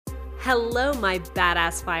Hello, my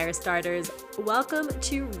badass fire starters. Welcome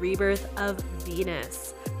to Rebirth of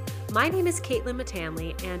Venus. My name is Caitlin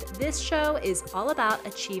Matanley, and this show is all about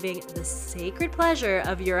achieving the sacred pleasure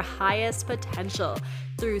of your highest potential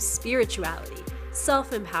through spirituality,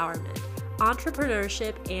 self-empowerment,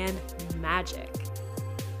 entrepreneurship, and magic.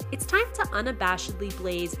 It's time to unabashedly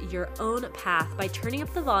blaze your own path by turning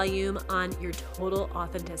up the volume on your total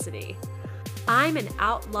authenticity. I'm an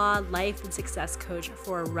outlaw life and success coach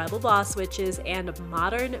for rebel boss witches and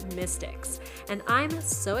modern mystics, and I'm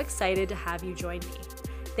so excited to have you join me.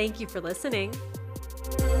 Thank you for listening.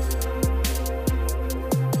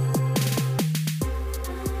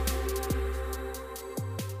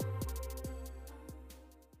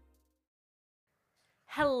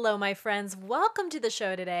 Hello, my friends. Welcome to the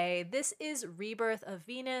show today. This is Rebirth of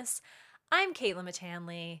Venus. I'm Caitlin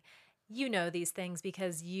Matanley. You know these things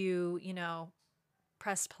because you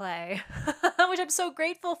pressed play, which I'm so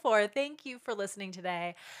grateful for. Thank you for listening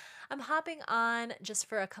today. I'm hopping on just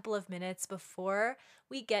for a couple of minutes before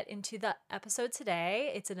we get into the episode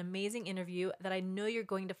today. It's an amazing interview that I know you're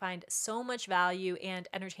going to find so much value and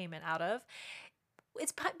entertainment out of.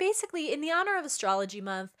 It's basically in the honor of Astrology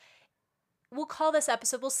Month. We'll call this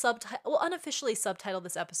episode, we'll unofficially subtitle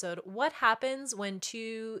this episode, What Happens When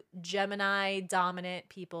Two Gemini Dominant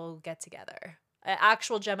People Get Together? An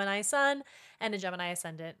actual Gemini sun and a Gemini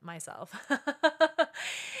ascendant, myself.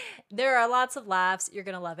 There are lots of laughs. You're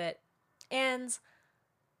going to love it. And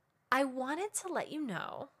I wanted to let you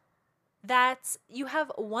know that you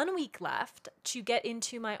have 1 week left to get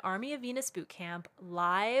into my Army of Venus Bootcamp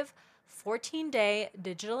live 14-day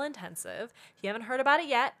digital intensive. If you haven't heard about it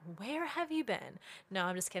yet, where have you been? No,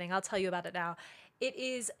 I'm just kidding. I'll tell you about it now. It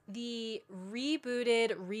is the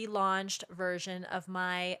rebooted, relaunched version of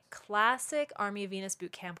my classic Army of Venus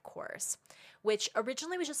Bootcamp course, which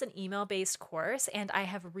originally was just an email-based course, and I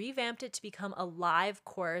have revamped it to become a live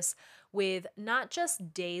course with not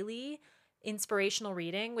just daily inspirational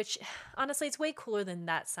reading, which honestly, it's way cooler than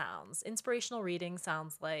that sounds. Inspirational reading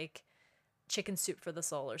sounds like chicken soup for the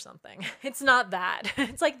soul or something. It's not that.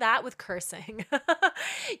 It's like that with cursing.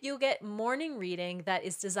 You'll get morning reading that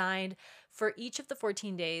is designed for each of the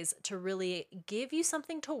 14 days to really give you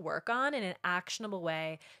something to work on in an actionable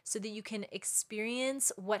way so that you can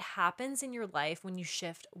experience what happens in your life when you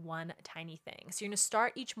shift one tiny thing. So you're going to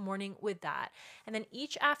start each morning with that. And then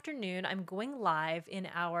each afternoon, I'm going live in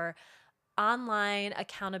our online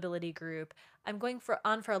accountability group. I'm going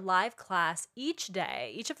on for a live class each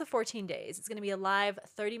day, each of the 14 days. It's going to be a live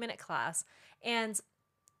 30-minute class. And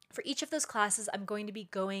for each of those classes, I'm going to be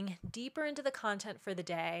going deeper into the content for the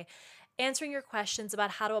day, answering your questions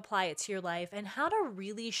about how to apply it to your life and how to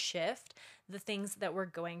really shift the things that we're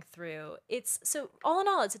going through. So all in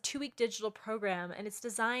all, it's a 2-week digital program, and it's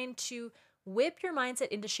designed to whip your mindset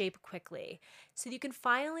into shape quickly so that you can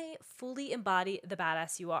finally fully embody the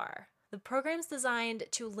badass you are. The program's designed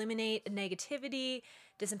to eliminate negativity,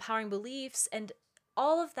 disempowering beliefs, and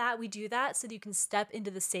all of that. We do that so that you can step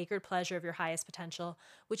into the sacred pleasure of your highest potential,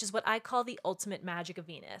 which is what I call the ultimate magic of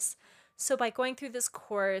Venus. So by going through this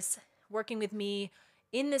course, working with me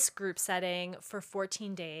in this group setting for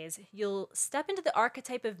 14 days, you'll step into the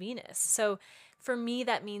archetype of Venus. So for me,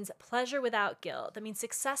 that means pleasure without guilt. That means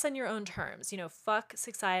success on your own terms. Fuck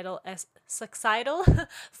societal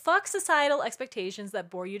fuck societal expectations that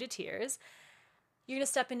bore you to tears. You're going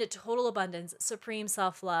to step into total abundance, supreme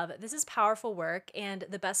self-love. This is powerful work, and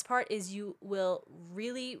the best part is you will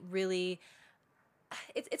really, really,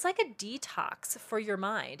 it's like a detox for your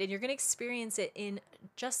mind, and you're going to experience it in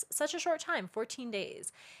just such a short time, 14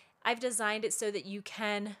 days. I've designed it so that you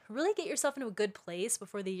can really get yourself into a good place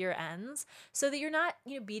before the year ends so that you're not,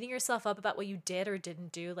 beating yourself up about what you did or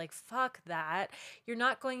didn't do. Like, fuck that. You're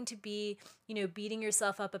not going to be, beating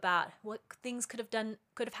yourself up about what things could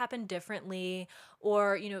have happened differently.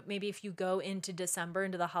 Or, maybe if you go into December,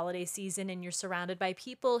 into the holiday season, and you're surrounded by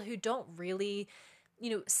people who don't really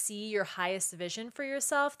see your highest vision for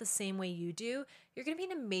yourself the same way you do, you're going to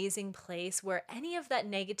be in an amazing place where any of that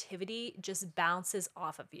negativity just bounces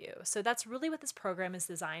off of you. So that's really what this program is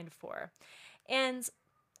designed for. And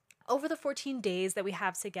over the 14 days that we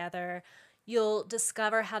have together, you'll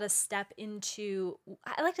discover how to step into,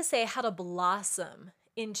 I like to say, how to blossom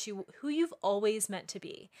into who you've always meant to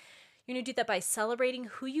be. You're going to do that by celebrating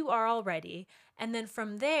who you are already. And then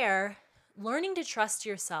from there, learning to trust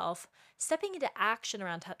yourself, stepping into action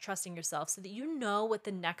around trusting yourself so that you know what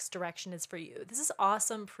the next direction is for you. This is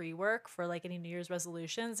awesome pre-work for like any New Year's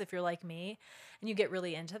resolutions if you're like me and you get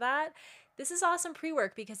really into that. This is awesome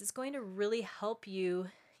pre-work because it's going to really help you,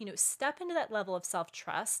 step into that level of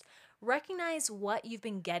self-trust, recognize what you've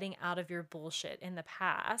been getting out of your bullshit in the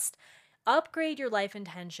past, upgrade your life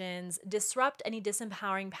intentions, disrupt any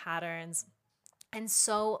disempowering patterns, and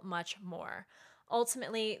so much more.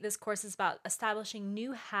 Ultimately, this course is about establishing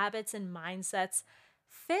new habits and mindsets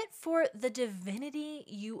fit for the divinity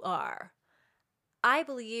you are. I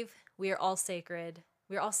believe we are all sacred.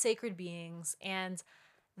 We are all sacred beings. And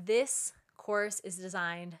this course is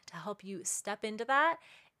designed to help you step into that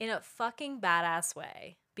in a fucking badass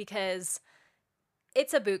way because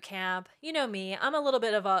it's a boot camp. You know me, I'm a little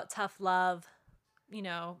bit of a tough love,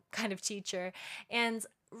 kind of teacher. And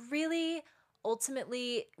really,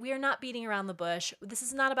 ultimately, we are not beating around the bush. This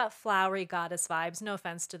is not about flowery goddess vibes. No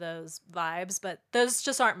offense to those vibes, but those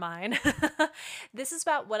just aren't mine. This is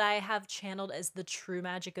about what I have channeled as the true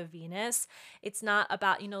magic of Venus. It's not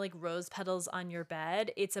about, like rose petals on your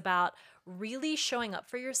bed. It's about really showing up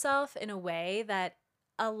for yourself in a way that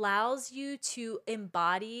allows you to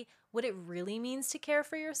embody what it really means to care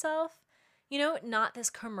for yourself. Not this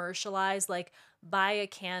commercialized, like, buy a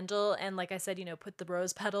candle and, like I said, put the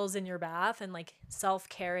rose petals in your bath and, like, self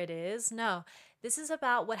care it is. No, this is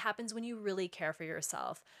about what happens when you really care for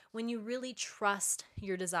yourself, when you really trust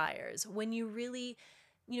your desires, when you really,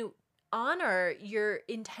 honor your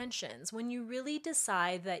intentions, when you really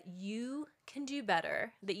decide that you can do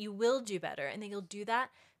better, that you will do better, and that you'll do that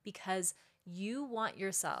because you want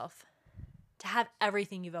yourself to have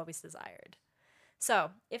everything you've always desired.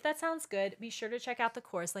 So, if that sounds good, be sure to check out the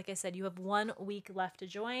course. Like I said, you have 1 week left to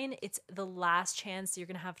join. It's the last chance you're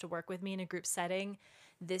going to have to work with me in a group setting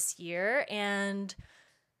this year and,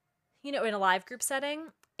 in a live group setting.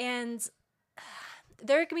 And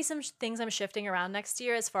there can be some things I'm shifting around next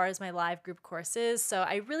year as far as my live group courses. So,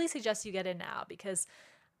 I really suggest you get in now because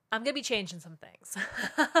I'm going to be changing some things.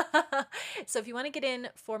 So, if you want to get in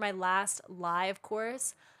for my last live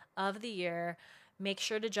course of the year, make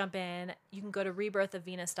sure to jump in. You can go to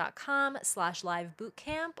rebirthofvenus.com/live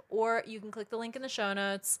bootcamp, or you can click the link in the show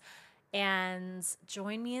notes and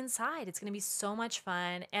join me inside. It's going to be so much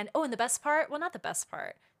fun. And and the best part, well, not the best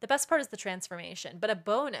part. The best part is the transformation, but a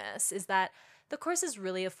bonus is that the course is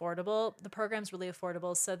really affordable. The program's really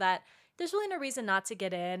affordable, so that there's really no reason not to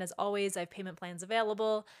get in. As always, I have payment plans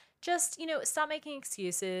available. Just, stop making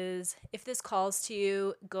excuses. If this calls to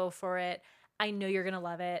you, go for it. I know you're going to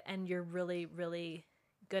love it, and you're really, really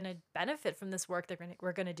going to benefit from this work that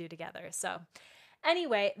we're going to do together. So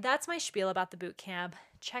anyway, that's my spiel about the boot camp.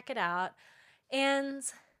 Check it out. And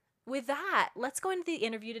with that, let's go into the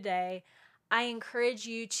interview today. I encourage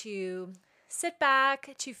you to sit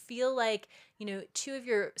back, to feel like, two of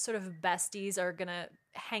your sort of besties are going to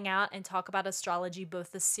hang out and talk about astrology,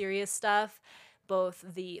 both the serious stuff, both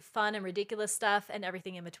the fun and ridiculous stuff, and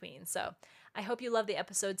everything in between. So I hope you love the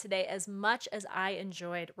episode today as much as I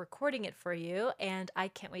enjoyed recording it for you, and I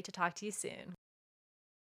can't wait to talk to you soon.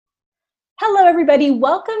 Hello, everybody.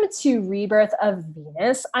 Welcome to Rebirth of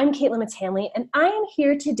Venus. I'm Caitlin Matanley, and I am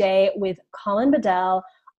here today with Colin Bedell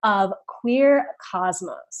of Queer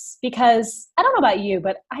Cosmos, because I don't know about you,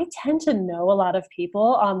 but I tend to know a lot of people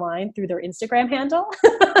online through their Instagram handle.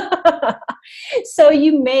 So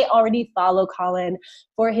you may already follow Colin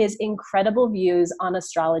for his incredible views on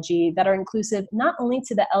astrology that are inclusive not only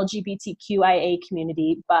to the LGBTQIA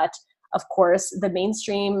community, but of course, the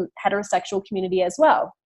mainstream heterosexual community as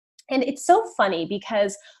well. And it's so funny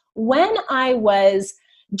because when I was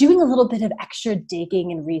doing a little bit of extra digging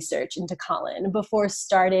and research into Colin before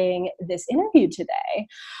starting this interview today,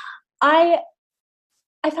 I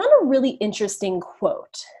found a really interesting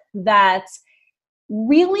quote that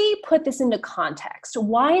really put this into context,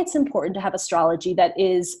 why it's important to have astrology that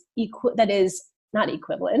is not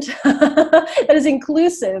equivalent, that is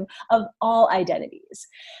inclusive of all identities.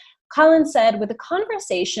 Colin said, with a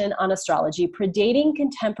conversation on astrology predating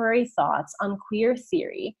contemporary thoughts on queer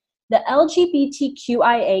theory, the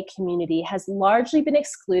LGBTQIA community has largely been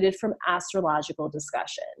excluded from astrological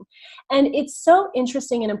discussion. And it's so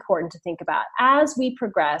interesting and important to think about as we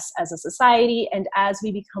progress as a society and as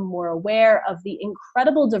we become more aware of the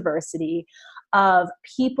incredible diversity of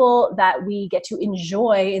people that we get to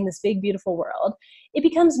enjoy in this big, beautiful world. It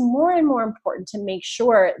becomes more and more important to make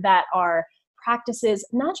sure that our practices,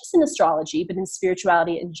 not just in astrology, but in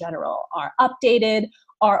spirituality in general, are updated,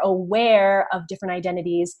 are aware of different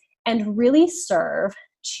identities, and really serve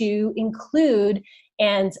to include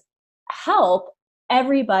and help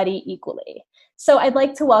everybody equally. So I'd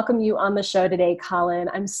like to welcome you on the show today, Colin.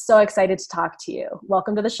 I'm so excited to talk to you.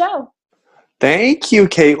 Welcome to the show. Thank you,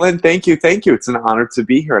 Caitlin. Thank you. Thank you. It's an honor to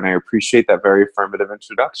be here, and I appreciate that very affirmative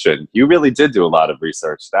introduction. You really did do a lot of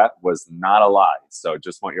research. That was not a lie. So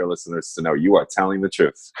just want your listeners to know you are telling the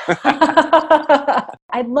truth.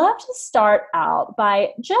 I'd love to start out by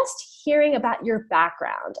just hearing about your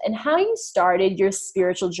background and how you started your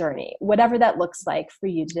spiritual journey, whatever that looks like for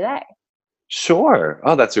you today. Sure.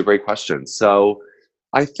 Oh, that's a great question. So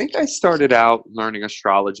I think I started out learning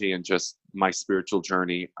astrology and just my spiritual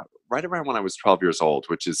journey right around when I was 12 years old,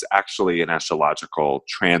 which is actually an astrological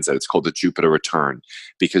transit. It's called the Jupiter return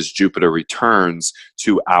because Jupiter returns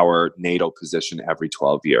to our natal position every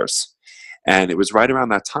 12 years. And it was right around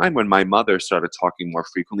that time when my mother started talking more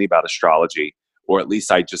frequently about astrology, or at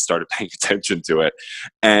least I just started paying attention to it.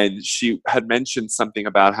 And she had mentioned something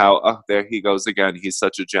about how, oh, there he goes again. He's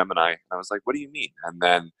such a Gemini. And I was like, what do you mean? And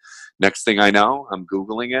then next thing I know, I'm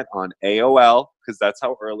Googling it on AOL because that's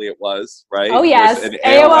how early it was, right? Oh, yes. An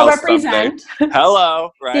AOL represent. Hello,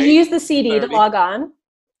 right? Did you use the CD 30. to log on?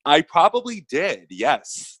 I probably did.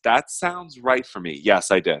 Yes. That sounds right for me. Yes,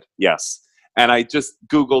 I did. Yes. And I just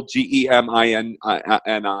Googled GEMINI,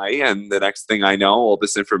 and the next thing I know, all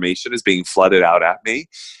this information is being flooded out at me.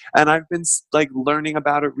 And I've been like learning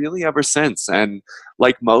about it really ever since. And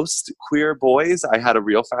like most queer boys, I had a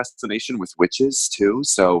real fascination with witches too.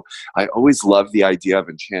 So I always loved the idea of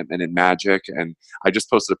enchantment and magic. And I just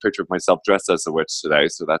posted a picture of myself dressed as a witch today.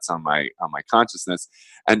 So that's on my consciousness.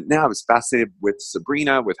 And now I was fascinated with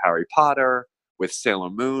Sabrina, with Harry Potter, with Sailor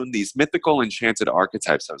Moon, these mythical enchanted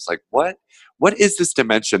archetypes. I was like, what is this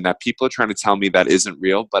dimension that people are trying to tell me that isn't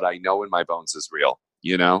real, but I know in my bones is real,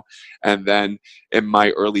 you know? And then in my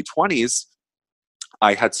early 20s,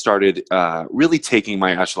 I had started really taking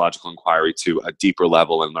my astrological inquiry to a deeper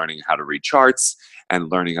level and learning how to read charts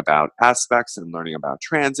and learning about aspects and learning about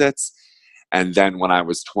transits. And then when I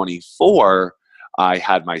was 24, I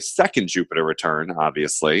had my second Jupiter return,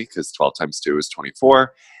 obviously, because 12 times 2 is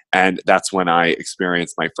 24. And that's when I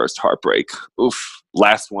experienced my first heartbreak. Oof,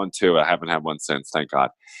 last one too. I haven't had one since, thank God.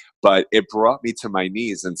 But it brought me to my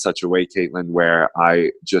knees in such a way, Caitlin, where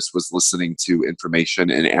I just was listening to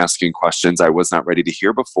information and asking questions I was not ready to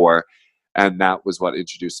hear before. And that was what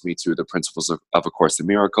introduced me to the principles of A Course in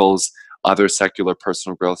Miracles, other secular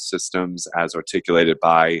personal growth systems as articulated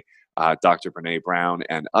by Dr. Brene Brown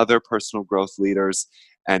and other personal growth leaders.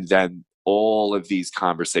 And then all of these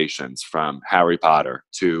conversations from Harry Potter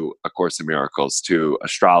to A Course in Miracles to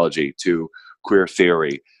astrology to queer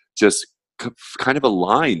theory just kind of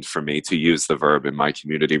aligned for me to use the verb in my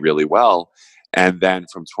community really well. And then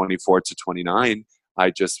from 24 to 29,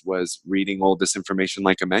 I just was reading all this information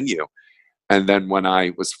like a menu. And then when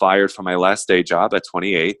I was fired from my last day job at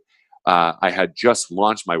 28, I had just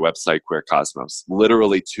launched my website, Queer Cosmos,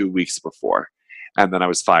 literally 2 weeks before. And then I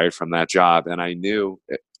was fired from that job. And I knew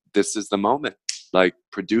this is the moment. Like,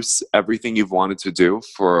 produce everything you've wanted to do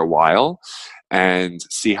for a while and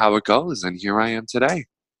see how it goes. And here I am today,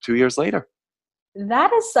 2 years later.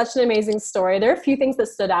 That is such an amazing story. There are a few things that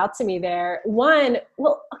stood out to me there. One,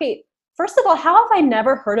 well, okay, first of all, how have I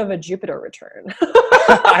never heard of a Jupiter return?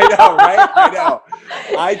 I know, right? I know.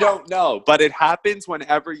 I don't know. But it happens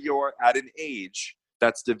whenever you're at an age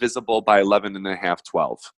that's divisible by 11 and a half,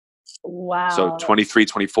 12. Wow. So 23,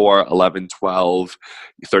 24, 11, 12,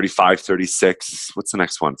 35, 36. What's the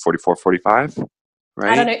next one? 44, 45?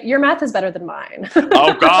 Right? I don't know. Your math is better than mine.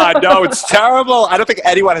 Oh, God, no, it's terrible. I don't think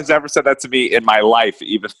anyone has ever said that to me in my life,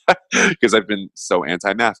 even because I've been so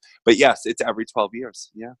anti-math. But yes, it's every 12 years.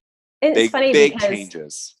 Yeah. And it's funny big because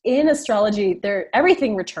changes. In astrology,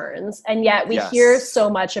 everything returns. And yet we hear so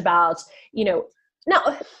much about,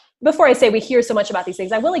 now, before I say we hear so much about these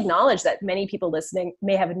things, I will acknowledge that many people listening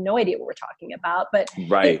may have no idea what we're talking about. But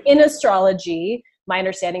in astrology, my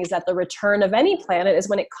understanding is that the return of any planet is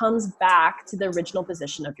when it comes back to the original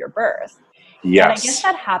position of your birth. Yes. And I guess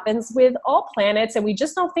that happens with all planets, and we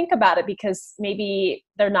just don't think about it because maybe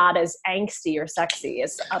they're not as angsty or sexy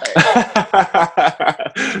as others.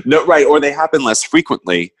 No, right. Or they happen less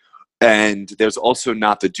frequently. And there's also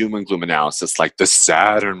not the doom and gloom analysis like the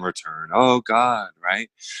Saturn return. Oh, God, right?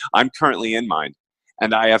 I'm currently in mine,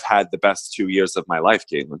 and I have had the best 2 years of my life,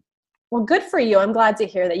 Caitlin. Well, good for you. I'm glad to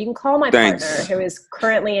hear that. You can call my partner who is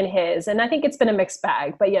currently in his, and I think it's been a mixed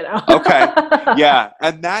bag, but Okay. Yeah.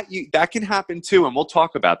 And that can happen too. And we'll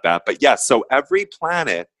talk about that. But yes, so every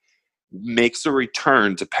planet makes a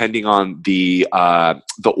return depending on the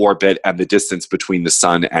orbit and the distance between the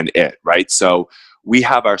sun and it, right? So we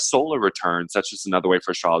have our solar returns. That's just another way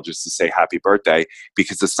for astrologers to say happy birthday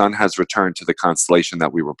because the sun has returned to the constellation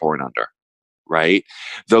that we were born under. right?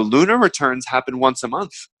 The lunar returns happen once a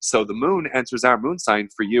month. So the moon enters our moon sign.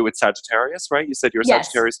 For you, it's Sagittarius, right? You said you're a Yes.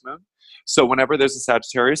 Sagittarius moon. So whenever there's a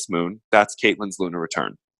Sagittarius moon, that's Caitlin's lunar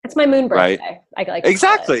return, It's my moon right? birthday. I like to call it.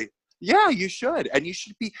 Exactly. Yeah, you should. And you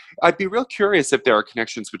should be, I'd be real curious if there are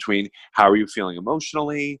connections between how are you feeling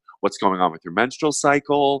emotionally, what's going on with your menstrual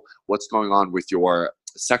cycle, what's going on with your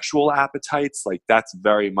sexual appetites. Like, that's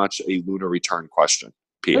very much a lunar return question.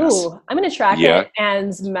 P.S. Ooh, I'm going to track Yeah. it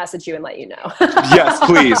and message you and let you know.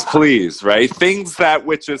 Yes, please, right? Things that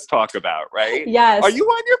witches talk about, right? Yes. Are you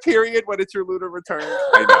on your period when it's your lunar return?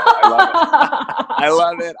 I know. I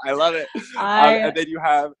love it. I love it. I love it. And then you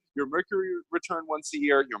have your Mercury return once a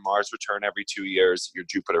year, your Mars return every 2 years, your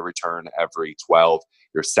Jupiter return every 12,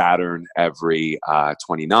 your Saturn every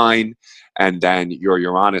 29, and then your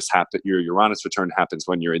Uranus return happens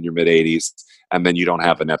when you're in your mid 80s, and then you don't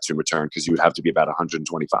have a Neptune return because you would have to be about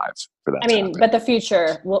 125 for that. I mean, to happen. but the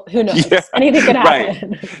future, well, who knows? Yeah, Anything could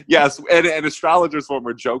happen. right. Yes, and astrologers, when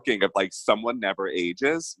we're joking, if like someone never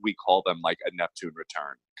ages, we call them like a Neptune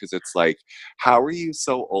return, because it's like, how are you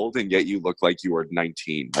so old and yet you look like you were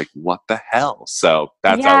 19? Like, what the hell? So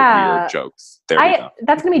that's our weird jokes. There we go.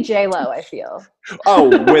 That's gonna be J-Lo, I feel. Oh,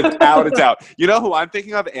 without a doubt. You know who I'm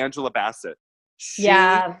thinking of? Angela Bassett. She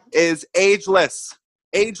is ageless.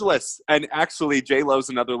 Ageless. And actually, J-Lo's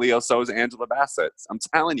another Leo, so is Angela Bassett. I'm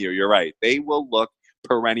telling you, you're right. They will look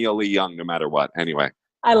perennially young no matter what. Anyway.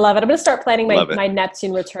 I love it. I'm going to start planning my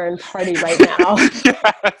Neptune return party right now.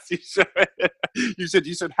 Yes, you should.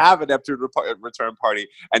 You should have a Neptune return party,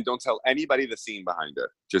 and don't tell anybody the scene behind it.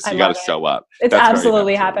 Just you got to show up. It's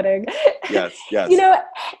absolutely happening. Yes. You know,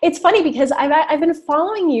 it's funny because I've been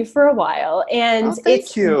following you for a while, and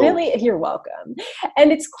you're welcome.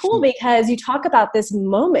 And it's cool because you talk about this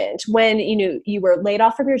moment when you were laid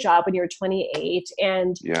off from your job when you were 28,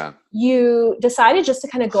 and you decided just to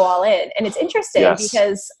kind of go all in. And it's interesting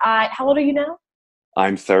because how old are you now?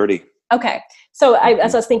 I'm 30. Okay. So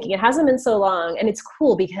as I was thinking, it hasn't been so long, and it's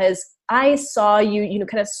cool because I saw you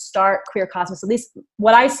kind of start Queer Cosmos, at least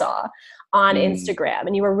what I saw on Instagram,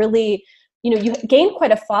 and you were really, you gained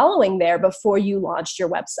quite a following there before you launched your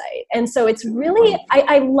website. And so it's really,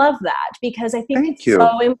 I love that because I think it's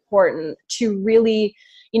so important to really,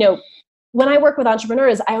 when I work with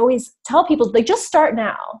entrepreneurs, I always tell people, like, just start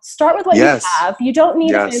now. Start with what you have. You don't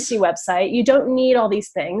need a fancy website. You don't need all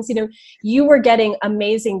these things. You were getting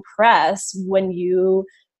amazing press when you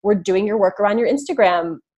were doing your work around your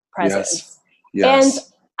Instagram presence. Yes. And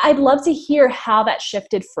I'd love to hear how that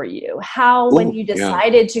shifted for you. When you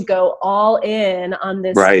decided to go all in on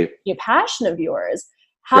this passion of yours,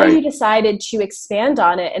 how you decided to expand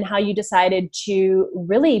on it and how you decided to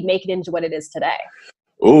really make it into what it is today.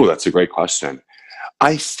 Oh, that's a great question.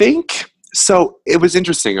 I think, so it was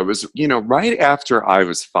interesting. It was, right after I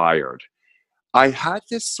was fired, I had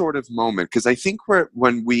this sort of moment, because I think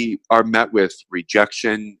when we are met with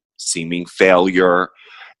rejection, seeming failure,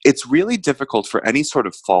 it's really difficult for any sort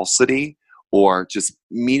of falsity or just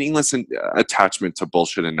meaningless attachment to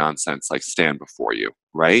bullshit and nonsense like stand before you,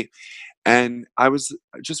 right? And I was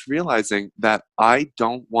just realizing that I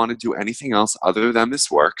don't want to do anything else other than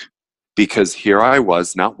this work, because here I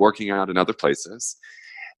was not working out in other places.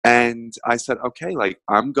 And I said, okay,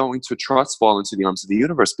 I'm going to fall into the arms of the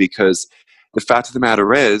universe, because the fact of the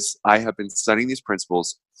matter is I have been studying these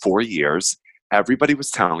principles for years. Everybody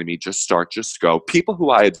was telling me, just start, just go. People who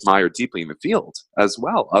I admire deeply in the field as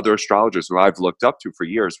well, other astrologers who I've looked up to for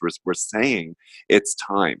years were saying, it's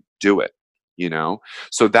time, do it,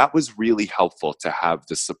 So that was really helpful to have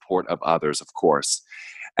the support of others, of course.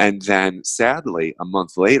 And then, sadly, a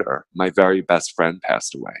month later, my very best friend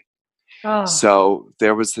passed away. Oh. So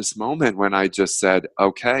there was this moment when I just said,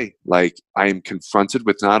 okay, I am confronted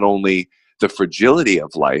with not only the fragility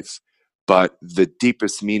of life, but the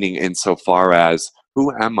deepest meaning insofar as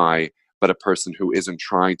who am I but a person who isn't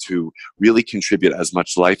trying to really contribute as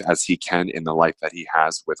much life as he can in the life that he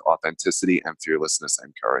has with authenticity and fearlessness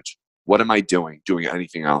and courage. What am I doing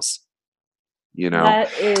anything else?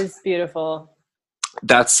 That is beautiful.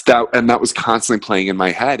 And that was constantly playing in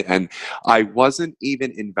my head, and I wasn't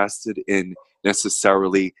even invested in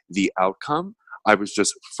necessarily the outcome. I was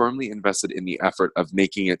just firmly invested in the effort of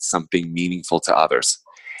making it something meaningful to others.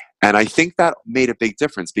 And I think that made a big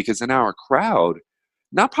difference, because in our crowd,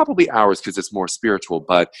 not probably ours because it's more spiritual,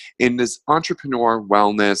 but in this entrepreneur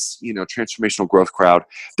wellness, transformational growth crowd,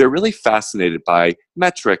 they're really fascinated by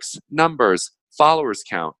metrics, numbers, followers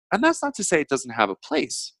count. And that's not to say it doesn't have a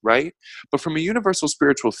place, right? But from a universal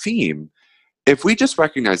spiritual theme, if we just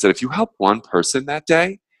recognize that if you help one person that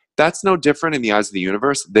day, That's no different in the eyes of the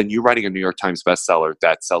universe than you writing a New York Times bestseller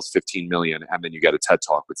that sells 15 million and then you get a TED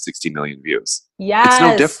Talk with 60 million views. It's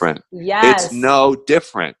no different. It's Yes. no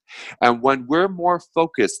different. And when we're more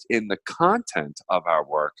focused in the content of our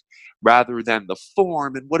work rather than the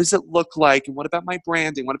form and what does it look like and what about my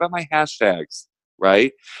branding, what about my hashtags,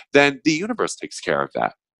 right? Then the universe takes care of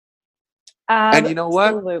that. And you know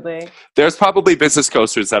what? Absolutely. There's probably business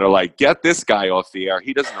coasters that are like, get this guy off the air.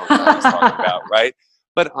 He doesn't know what he's talking about, right?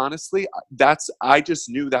 But honestly, I just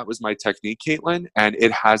knew that was my technique, Caitlin, and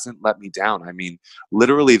it hasn't let me down. I mean,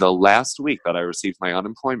 literally the last week that I received my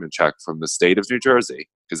unemployment check from the state of New Jersey,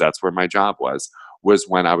 because that's where my job was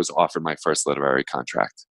when I was offered my first literary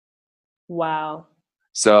contract. Wow.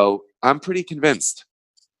 So I'm pretty convinced.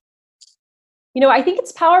 I think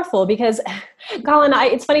it's powerful because, Colin,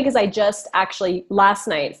 it's funny because I just actually last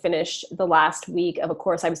night finished the last week of a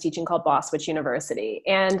course I was teaching called Boss Switch University.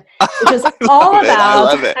 And it was all about, I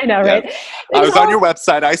love it. I know, right? I was on your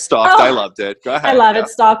website. I stalked. I loved it. Go ahead. I love it.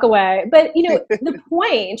 Stalk away. But, the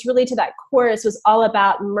point really to that course was all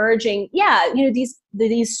about merging,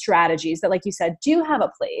 these strategies that, like you said, do have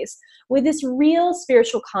a place with this real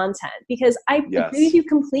spiritual content. Because I agree with you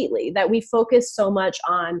completely that we focus so much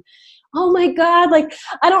on, oh my God, like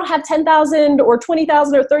I don't have 10,000 or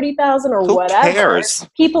 20,000 or 30,000 or whatever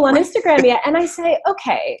people on Instagram yet. And I say,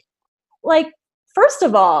 okay, like, first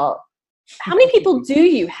of all, how many people do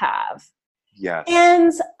you have? Yes.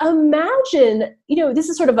 And imagine, this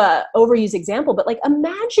is sort of a overused example, but like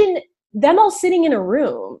imagine them all sitting in a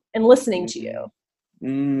room and listening to you.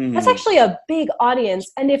 That's actually a big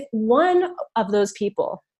audience. And if one of those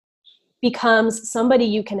people becomes somebody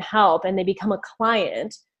you can help and they become a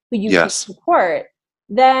client who you can support,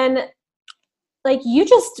 then like you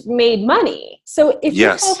just made money. So if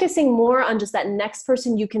you're focusing more on just that next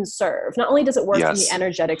person you can serve, not only does it work from the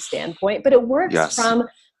energetic standpoint, but it works from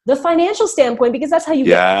the financial standpoint because that's how you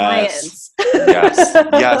get clients.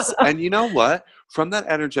 Yes. And you know what? From that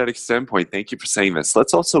energetic standpoint, thank you for saying this.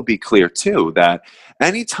 Let's also be clear too that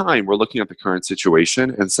anytime we're looking at the current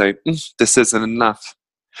situation and say, this isn't enough,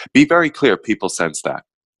 be very clear. People sense that.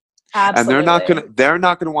 Absolutely. And they're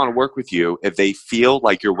not gonna want to work with you if they feel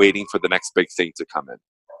like you're waiting for the next big thing to come in.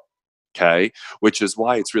 Okay? Which is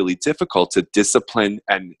why it's really difficult to discipline,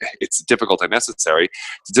 and it's difficult and necessary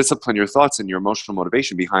to discipline your thoughts and your emotional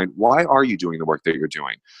motivation behind why are you doing the work that you're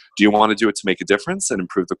doing? Do you want to do it to make a difference and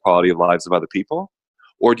improve the quality of lives of other people?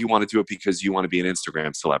 Or do you want to do it because you want to be an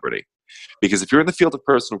Instagram celebrity? Because if you're in the field of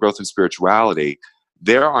personal growth and spirituality,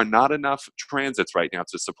 there are not enough transits right now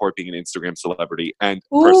to support being an Instagram celebrity and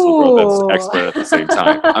personal growth expert at the same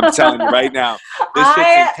time. I'm telling you right now, this shit's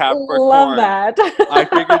in Capricorn. I love that. I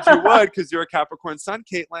figured you would because you're a Capricorn sun,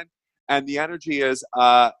 Caitlin. And the energy is,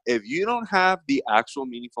 if you don't have the actual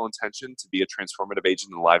meaningful intention to be a transformative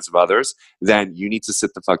agent in the lives of others, then you need to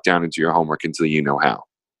sit the fuck down and do your homework until you know how,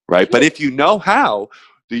 right? But if you know how,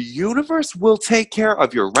 the universe will take care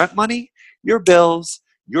of your rent money, your bills,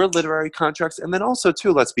 your literary contracts, and then also,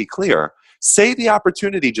 too, let's be clear, say the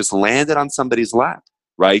opportunity just landed on somebody's lap,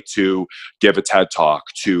 right, to give a TED Talk,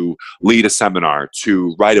 to lead a seminar,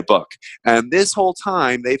 to write a book. And this whole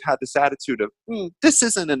time, they've had this attitude of, this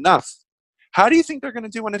isn't enough. How do you think they're going to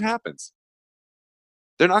do when it happens?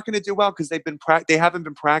 They're not going to do well because they haven't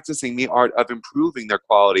been practicing the art of improving their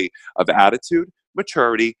quality of attitude,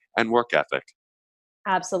 maturity, and work ethic.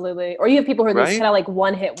 Absolutely. Or you have people who are these kind of like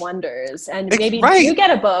one-hit wonders, and maybe you get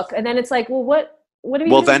a book, and then it's like, well, what are you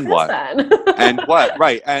doing with this then? And what?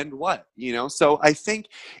 Right. And what? So I think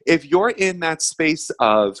if you're in that space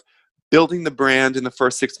of building the brand in the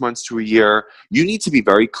first 6 months to a year, you need to be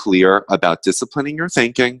very clear about disciplining your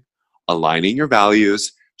thinking, aligning your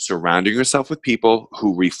values, surrounding yourself with people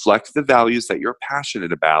who reflect the values that you're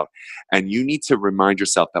passionate about. And you need to remind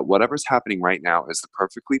yourself that whatever's happening right now is the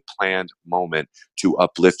perfectly planned moment to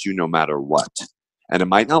uplift you no matter what. And it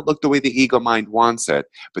might not look the way the ego mind wants it,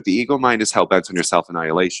 but the ego mind is hell-bent on your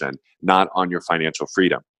self-annihilation, not on your financial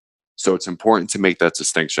freedom. So it's important to make that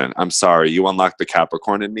distinction. I'm sorry, you unlocked the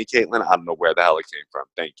Capricorn in me, Caitlin. I don't know where the hell it came from.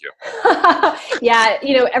 Thank you.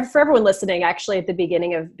 Yeah, for everyone listening, actually at the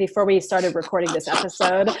beginning before we started recording this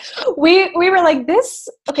episode, we were like this.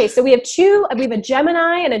 Okay, so we have a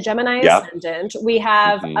Gemini and a Gemini ascendant. We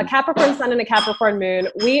have a Capricorn sun and a Capricorn moon.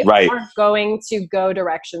 We are going to go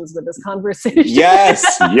directions with this conversation.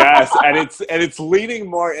 Yes. And it's leaning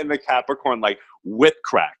more in the Capricorn, like whip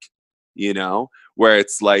crack, where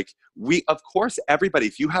it's like, of course, everybody,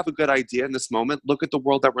 if you have a good idea in this moment, look at the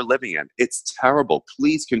world that we're living in. It's terrible.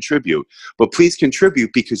 Please contribute. But please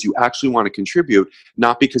contribute because you actually want to contribute,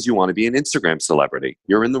 not because you want to be an Instagram celebrity.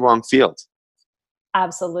 You're in the wrong field.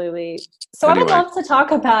 Absolutely. So I would Anyway. love to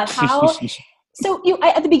talk about how,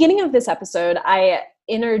 at the beginning of this episode, I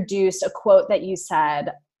introduced a quote that you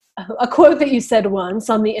said, once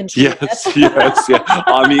on the internet. Yes, yeah.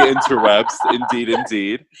 On the interwebs,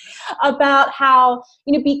 indeed. About how,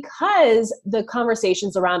 because the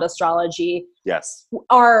conversations around astrology Yes.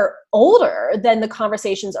 are older than the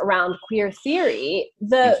conversations around queer theory,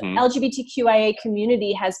 the Mhm. LGBTQIA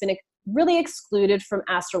community has been really excluded from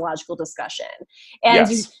astrological discussion. And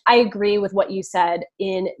Yes. I agree with what you said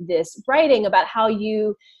in this writing about how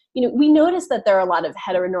we notice that there are a lot of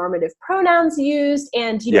heteronormative pronouns used,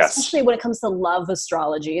 and Yes. especially when it comes to love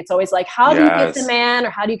astrology, it's always like, how do you get the Yes. man, or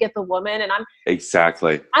how do you get the woman? And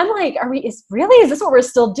Exactly. I'm like, is this what we're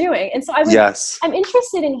still doing? And so Yes. I'm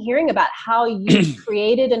interested in hearing about how you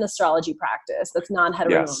created an astrology practice that's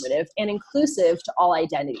non-heteronormative and inclusive to all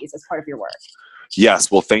identities as part of your work.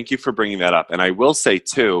 Yes. Well, thank you for bringing that up. And I will say,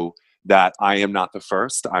 too, that I am not the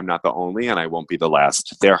first, I'm not the only, and I won't be the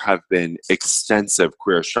last. There have been extensive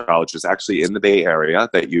queer astrologers actually in the Bay Area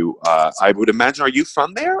that I would imagine, are you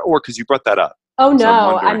from there, or because you brought that up? Oh, So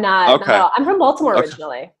no, I'm not. Okay. No, I'm from Baltimore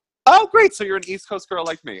originally. Oh, great. So you're an East Coast girl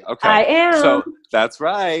like me. Okay. I am. So that's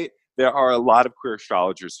right. There are a lot of queer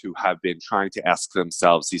astrologers who have been trying to ask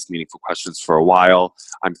themselves these meaningful questions for a while.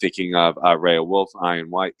 I'm thinking of Rhea Wolf, Ian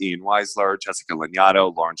Weisler, Jessica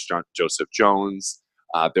Lanyadoo, Lawrence Joseph Jones.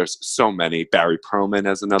 There's so many. Barry Perlman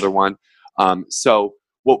as another one. So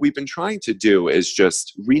what we've been trying to do is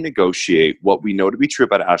just renegotiate what we know to be true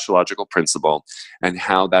about astrological principle and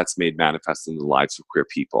how that's made manifest in the lives of queer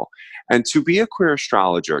people. And to be a queer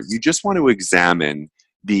astrologer, you just want to examine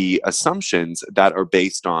the assumptions that are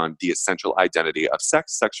based on the essential identity of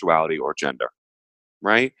sex, sexuality, or gender.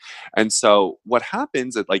 Right? And so what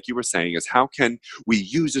happens, like you were saying, is how can we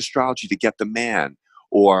use astrology to get the man?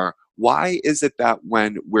 Or why is it that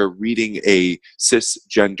when we're reading a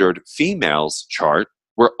cisgendered female's chart,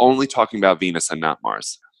 we're only talking about Venus and not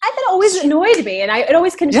Mars? That always annoyed me, and it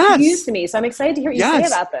always confused me. So I'm excited to hear what you say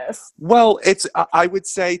about this. Well, I would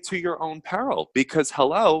say to your own peril, because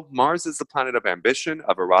hello, Mars is the planet of ambition,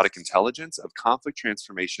 of erotic intelligence, of conflict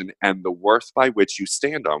transformation, and the worth by which you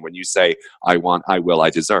stand on when you say, I want, I will, I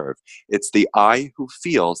deserve. It's the I who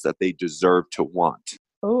feels that they deserve to want.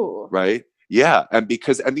 Ooh. Right? Yeah. And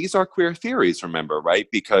these are queer theories, remember, right?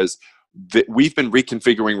 Because we've been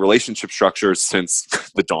reconfiguring relationship structures since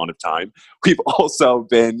the dawn of time. We've also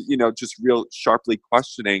been, just real sharply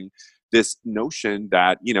questioning this notion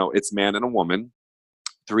that, it's man and a woman,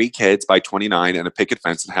 3 kids by 29 and a picket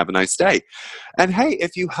fence and have a nice day. And hey,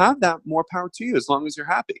 if you have that, more power to you, as long as you're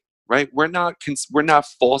happy, right? We're not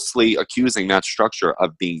falsely accusing that structure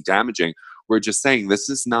of being damaging. We're just saying this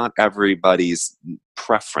is not everybody's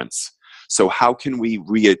preference. So how can we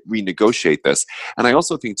renegotiate this? And I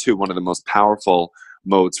also think, too, one of the most powerful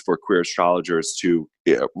modes for queer astrologers to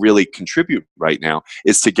really contribute right now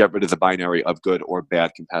is to get rid of the binary of good or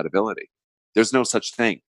bad compatibility. There's no such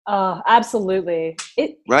thing. Absolutely.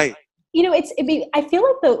 Right. I feel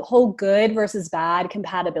like the whole good versus bad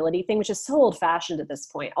compatibility thing, which is so old-fashioned at this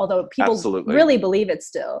point, although people really believe it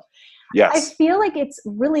still. Yes. I feel like it's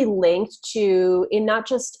really linked to, in not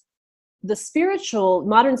just the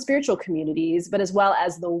modern spiritual communities, but as well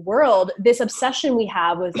as the world, this obsession we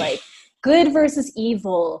have with like good versus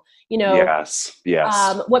evil, Yes.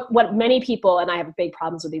 What many people, and I have big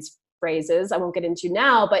problems with these phrases I won't get into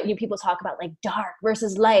now, but people talk about like dark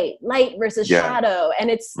versus light versus shadow. And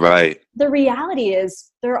it's right. The reality is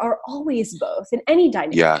there are always both in any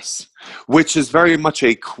dynamic. Yes. Which is very much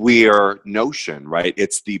a queer notion, right?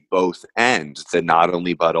 It's the both and, the not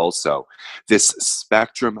only but also, this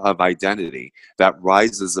spectrum of identity that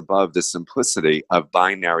rises above the simplicity of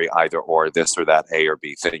binary either or, this or that, A or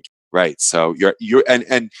B thinking. Right. So you're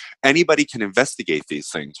and anybody can investigate these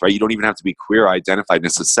things, right? You don't even have to be queer identified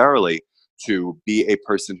necessarily to be a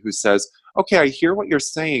person who says, okay, I hear what you're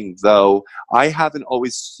saying, though I haven't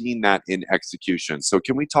always seen that in execution. So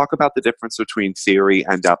can we talk about the difference between theory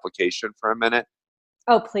and application for a minute?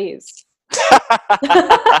 Oh, please. Was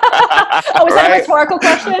that a rhetorical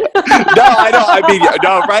question? No, I know. I mean,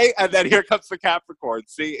 no, right? And then here comes the Capricorn.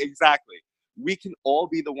 See, exactly. We can all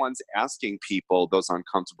be the ones asking people those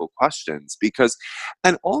uncomfortable questions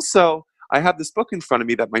and also I have this book in front of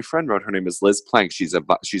me that my friend wrote. Her name is Liz Plank. She's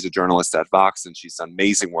a journalist at Vox, and she's done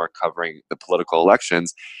amazing work covering the political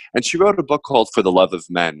elections. And she wrote a book called For the Love of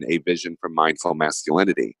Men, A Vision for Mindful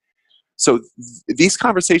Masculinity. So these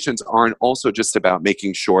conversations aren't also just about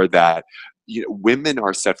making sure that women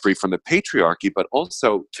are set free from the patriarchy, but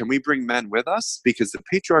also, can we bring men with us? Because the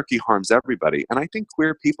patriarchy harms everybody. And I think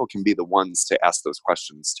queer people can be the ones to ask those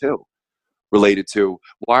questions too. related to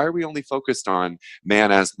why are we only focused on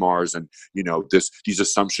man as Mars and, these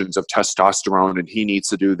assumptions of testosterone and he needs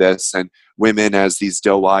to do this, and women as these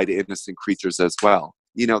doe-eyed innocent creatures as well.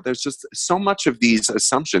 There's just so much of these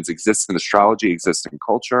assumptions exist in astrology, exist in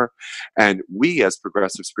culture. And we as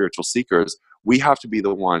progressive spiritual seekers, we have to be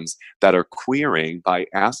the ones that are queering by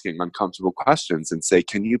asking uncomfortable questions and say,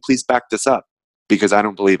 can you please back this up? Because I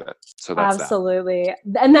don't believe it. So that's absolutely.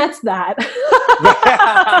 And that's that.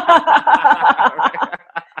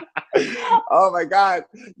 Oh my God.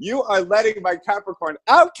 You are letting my Capricorn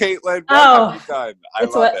out, Caitlin. What have you done? I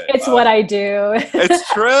love it. It's what I do. It's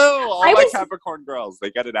true. All my Capricorn girls,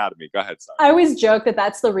 they get it out of me. Go ahead, sorry. I always joke that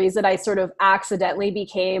that's the reason I sort of accidentally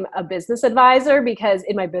became a business advisor, because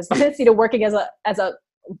in my business, working as a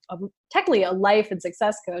technically a life and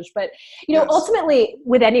success coach, but ultimately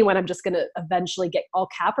with anyone, I'm just going to eventually get all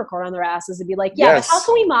Capricorn on their asses and be like, but how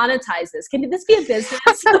can we monetize this? Can this be a business?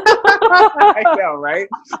 I know, right?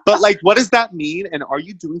 But what does that mean? And are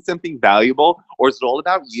you doing something valuable, or is it all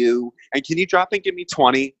about you? And can you drop and give me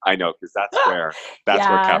 20? I know, because that's where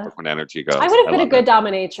Capricorn energy goes. I would have been a good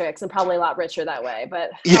dominatrix and probably a lot richer that way,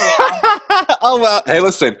 but oh well. Hey,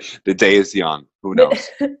 listen, the day is young. Who knows?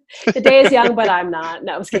 The day is young, but I'm not.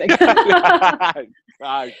 No, I'm just kidding.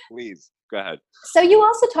 God, please go ahead. So you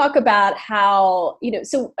also talk about how,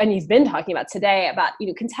 and you've been talking about today about,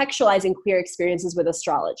 contextualizing queer experiences with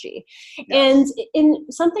astrology. Yes. And in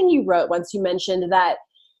something you wrote once, you mentioned that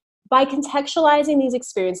by contextualizing these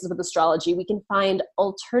experiences with astrology, we can find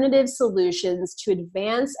alternative solutions to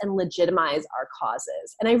advance and legitimize our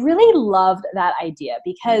causes. And I really loved that idea,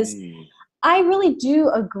 because I really do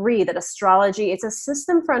agree that astrology, it's a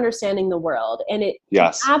system for understanding the world, and it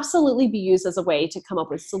can absolutely be used as a way to come up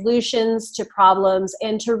with solutions to problems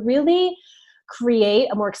and to really create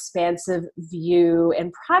a more expansive view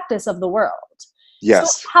and practice of the world.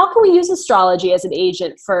 Yes. So how can we use astrology as an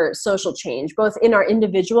agent for social change, both in our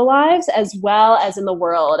individual lives as well as in the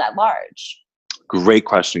world at large? Great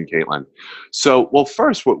question, Caitlin. So,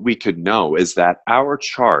 first, what we could know is that our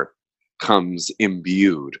chart comes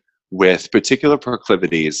imbued with particular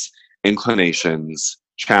proclivities, inclinations,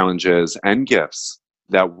 challenges, and gifts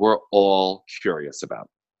that we're all curious about,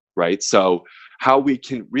 right? So how we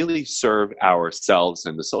can really serve ourselves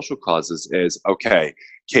and the social causes is, okay,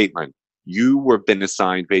 Caitlin, you were been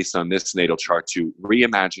assigned based on this natal chart to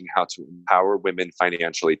reimagine how to empower women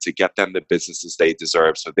financially to get them the businesses they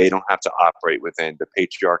deserve so they don't have to operate within the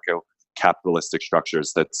patriarchal capitalistic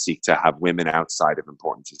structures that seek to have women outside of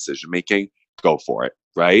important decision making. Go for it,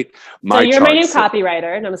 right? So you're my new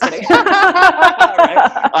copywriter. No, I'm just kidding.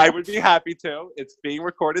 Right? I would be happy to. It's being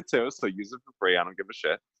recorded too, so use it for free. I don't give a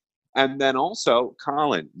shit. And then also,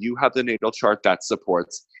 Colin, you have the natal chart that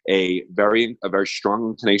supports a very strong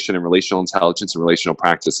inclination in relational intelligence and relational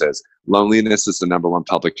practices. Loneliness is the number one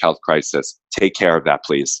public health crisis. Take care of that,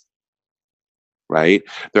 please. Right?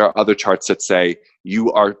 There are other charts that say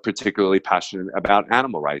you are particularly passionate about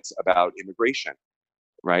animal rights, about immigration,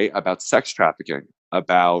 right? About sex trafficking,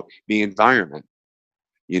 about the environment.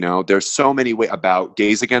 There's so many ways, about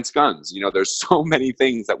gays against guns. There's so many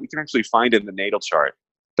things that we can actually find in the natal chart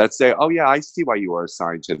that say, oh yeah, I see why you are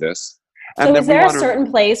assigned to this. And so is there a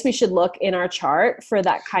certain place we should look in our chart for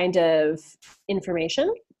that kind of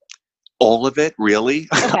information? All of it, really?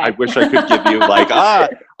 Okay. I wish I could give you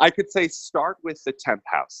I could say start with the 10th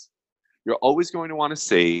house. You're always going to want to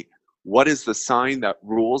see what is the sign that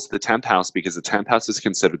rules the 10th house, because the 10th house is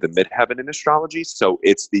considered the midheaven in astrology. So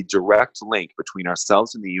it's the direct link between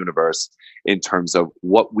ourselves and the universe in terms of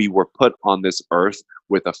what we were put on this earth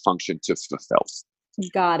with a function to fulfill.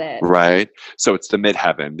 Got it. Right? So it's the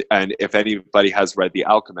midheaven. And if anybody has read The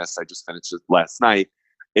Alchemist, I just finished it last night,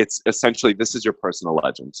 it's essentially, this is your personal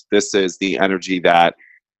legend. This is the energy that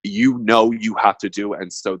you have to do,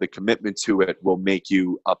 and so the commitment to it will make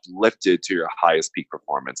you uplifted to your highest peak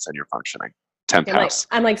performance and your functioning. 10th house.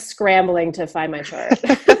 I'm scrambling to find my chart.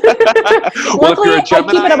 Luckily, I keep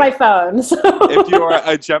it on my phone. So. If you're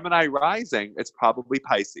a Gemini rising, it's probably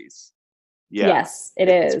Pisces. Yeah. Yes,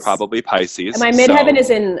 it's probably Pisces. And my midheaven is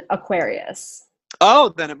in Aquarius.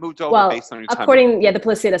 Oh, then it moved over based on your time. The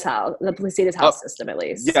Placidus house system, at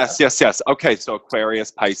least. Yes. Okay, so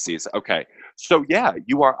Aquarius, Pisces. Okay. So yeah,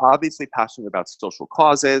 you are obviously passionate about social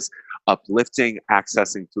causes, uplifting,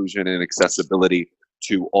 access, inclusion, and accessibility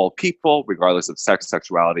to all people, regardless of sex,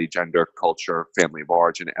 sexuality, gender, culture, family of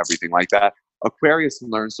origin, everything like that. Aquarius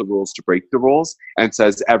learns the rules to break the rules and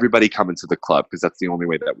says, everybody come into the club, because that's the only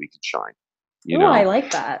way that we can shine. I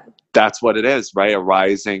like that. That's what it is, right? A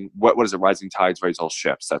rising, what is it? Rising tides raise all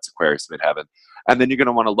ships. That's Aquarius midheaven. And then you're going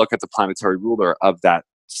to want to look at the planetary ruler of that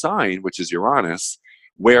sign, which is Uranus,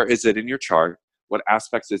 where is it in your chart? What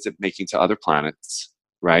aspects is it making to other planets,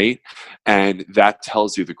 right? And that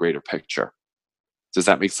tells you the greater picture. Does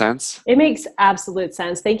that make sense? It makes absolute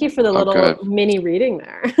sense. Thank you for the little good. mini reading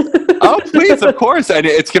there. Oh, please, of course. And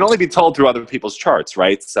it can only be told through other people's charts,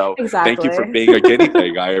 right? So Thank you for being a guinea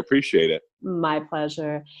pig. I appreciate it. My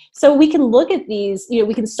pleasure. So we can look at these,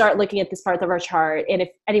 we can start looking at this part of our chart. And if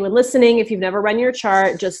anyone listening, if you've never run your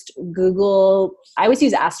chart, just Google, I always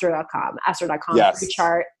use astro.com Yes. free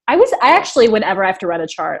chart. I actually, whenever I have to run a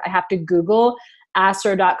chart, I have to Google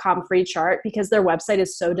astro.com free chart because their website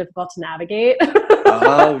is so difficult to navigate.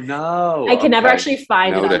 Oh, no. I can never actually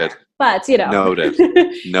find it. But, Noted.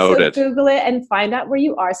 So Google it and find out where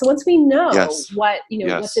you are. So once we know what,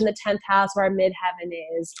 Yes. what's in the 10th house, where our midheaven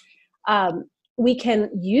is, we can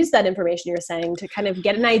use that information you're saying to kind of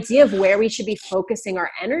get an idea of where we should be focusing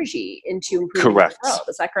our energy into improving our health.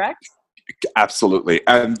 Is that correct? Absolutely.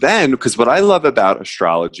 And then, because what I love about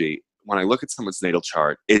astrology, when I look at someone's natal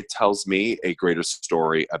chart, it tells me a greater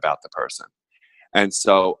story about the person. And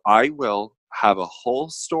so I will have a whole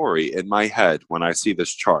story in my head when I see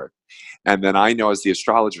this chart. And then I know as the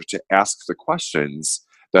astrologer to ask the questions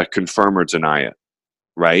that confirm or deny it,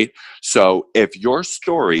 right? So if your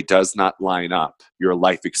story does not line up, your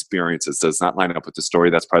life experiences does not line up with the story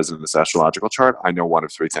that's present in this astrological chart, I know one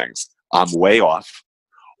of three things. I'm way off,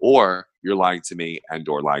 or you're lying to me and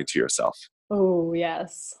or lying to yourself. Oh,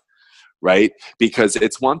 yes. Right? Because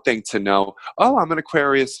it's one thing to know, oh, I'm an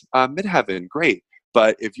Aquarius midheaven, great.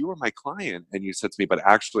 But if you were my client and you said to me, but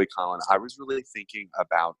actually, Colin, I was really thinking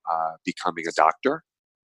about becoming a doctor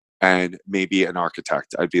and maybe an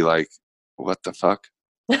architect, I'd be like, what the fuck?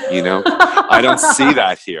 I don't see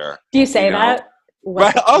that here. Do you say that?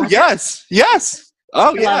 Right? Oh, yes.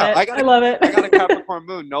 Oh, yeah. I love it. I got a Capricorn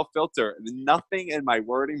moon, no filter. Nothing in my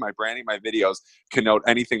wording, my branding, my videos connote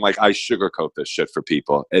anything like I sugarcoat this shit for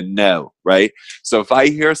people. And no, right? So if I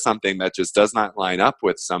hear something that just does not line up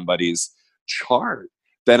with somebody's chart,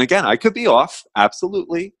 then again, I could be off,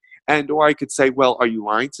 absolutely. Or I could say, well, are you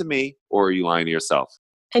lying to me or are you lying to yourself?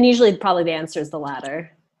 And usually probably the answer is the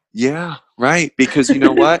latter. Yeah, right. Because you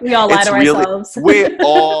know what? We all lie to ourselves. We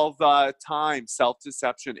all the time.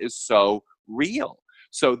 Self-deception is so real.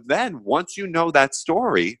 So then once you know that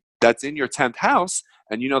story that's in your 10th house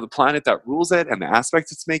and you know the planet that rules it and the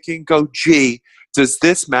aspects it's making, go, gee, does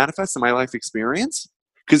this manifest in my life experience?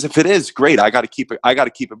 Because if it is, great. I got to keep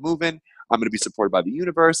it moving. I'm going to be supported by the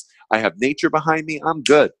universe. I have nature behind me. I'm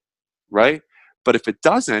good, right? But if it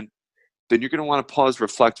doesn't, then you're going to want to pause,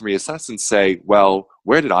 reflect, and reassess and say, well,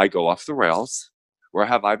 where did I go off the rails? Where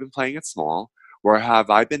have I been playing it small? Where have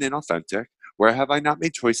I been inauthentic? Where have I not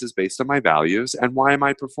made choices based on my values? And why am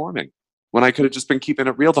I performing when I could have just been keeping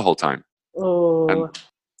it real the whole time? Oh,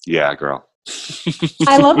 yeah, girl.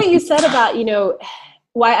 I love what you said about,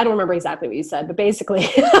 why I don't remember exactly what you said, but basically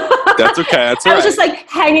that's okay. That's I was just like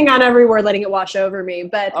hanging on every word, letting it wash over me.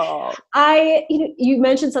 But you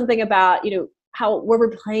mentioned something about, how where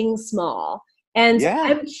we're playing small. And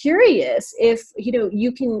I'm curious if,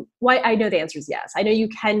 you can, why I know the answer is yes. I know you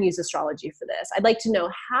can use astrology for this. I'd like to know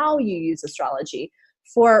how you use astrology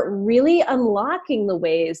for really unlocking the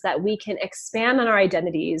ways that we can expand on our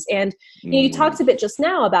identities. And you talked a bit just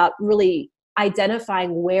now about really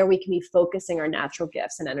identifying where we can be focusing our natural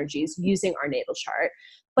gifts and energies using our natal chart.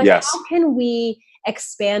 But how can we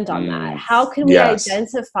expand on that? How can we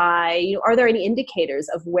identify, are there any indicators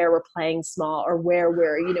of where we're playing small or where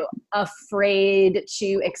we're, afraid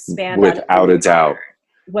to expand? Without a doubt.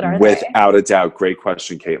 What are they? Without a doubt. Great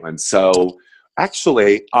question, Caitlin. So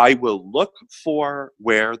actually, I will look for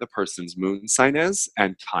where the person's moon sign is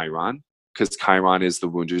and Chiron, because Chiron is the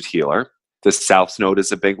wounded healer. The South Node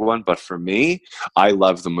is a big one, but for me, I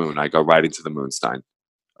love the moon. I go right into the moon sign.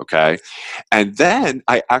 Okay. And then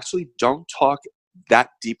I actually don't talk that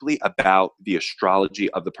deeply about the astrology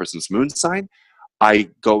of the person's moon sign. I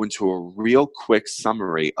go into a real quick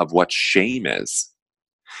summary of what shame is.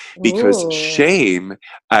 Because shame,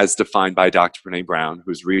 as defined by Dr. Brene Brown,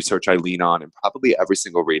 whose research I lean on in probably every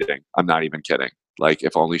single reading, I'm not even kidding. Like,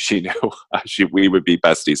 if only she knew, we would be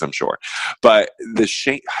besties, I'm sure. But the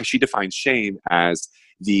shame, she defines shame as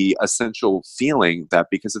the essential feeling that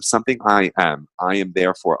because of something I am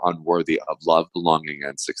therefore unworthy of love, belonging,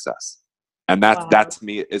 and success. And that to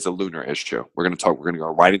me is a lunar issue. We're going to go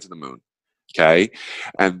right into the moon. Okay.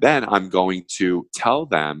 And then I'm going to tell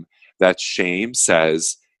them that shame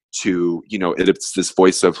says to, it's this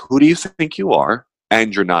voice of, who do you think you are?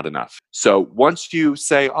 And you're not enough. So once you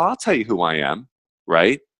say, I'll tell you who I am,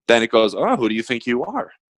 right? Then it goes, oh, who do you think you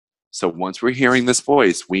are? So once we're hearing this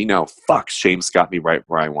voice, we know, fuck, shame's got me right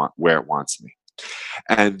where it wants me.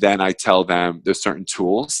 And then I tell them there's certain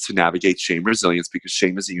tools to navigate shame resilience, because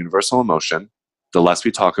shame is a universal emotion. The less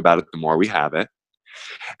we talk about it, the more we have it.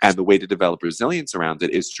 And the way to develop resilience around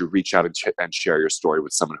it is to reach out and share your story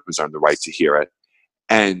with someone who's earned the right to hear it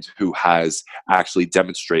and who has actually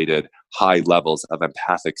demonstrated high levels of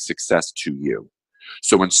empathic success to you.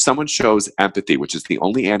 So when someone shows empathy, which is the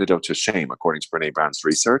only antidote to shame, according to Brene Brown's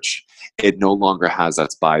research, it no longer has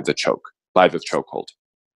us by the chokehold.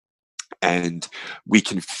 And we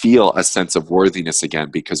can feel a sense of worthiness again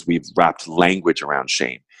because we've wrapped language around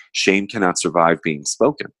shame. Shame cannot survive being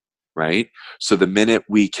spoken, right? So the minute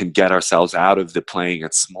we can get ourselves out of the playing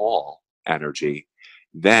it small energy,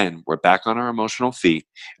 then we're back on our emotional feet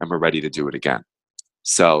and we're ready to do it again.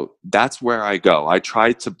 So that's where I go. I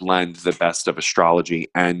try to blend the best of astrology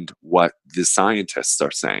and what the scientists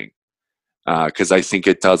are saying, because I think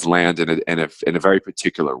it does land in a very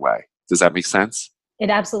particular way. Does that make sense? It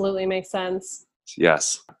absolutely makes sense.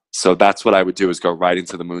 Yes. So that's what I would do, is go right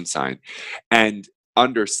into the moon sign and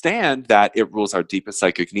understand that it rules our deepest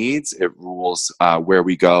psychic needs. It rules where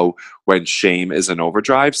we go when shame is in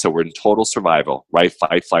overdrive. So we're in total survival, right?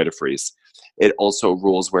 Fight, flight, or freeze. It also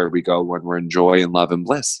rules where we go when we're in joy and love and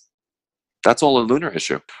bliss. That's all a lunar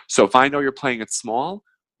issue. So if I know you're playing it small,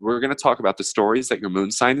 we're going to talk about the stories that your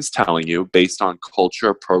moon sign is telling you based on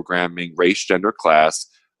culture, programming, race, gender, class,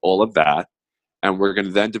 all of that. And we're going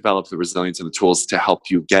to then develop the resilience and the tools to help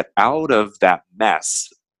you get out of that mess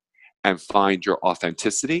and find your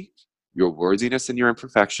authenticity, your worthiness and your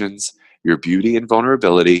imperfections, your beauty and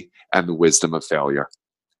vulnerability, and the wisdom of failure.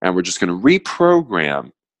 And we're just going to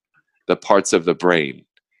reprogram the parts of the brain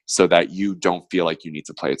so that you don't feel like you need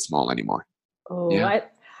to play it small anymore. Oh, yeah.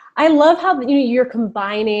 I love how you're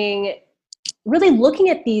combining, really looking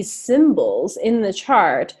at these symbols in the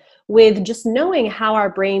chart with just knowing how our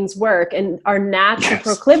brains work and our natural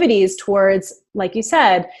proclivities towards, like you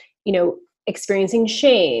said, experiencing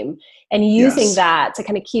shame and using that to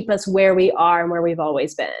kind of keep us where we are and where we've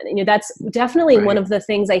always been. That's definitely one of the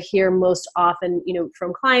things I hear most often,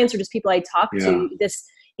 from clients or just people I talk to, this,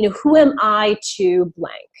 who am I to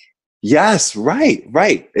blank? Yes,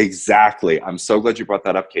 right. Exactly. I'm so glad you brought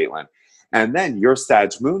that up, Caitlin. And then your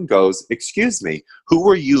Sag moon goes, excuse me, who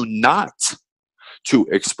are you not to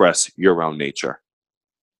express your own nature?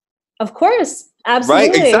 Of course. Absolutely.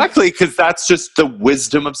 Right, exactly, because that's just the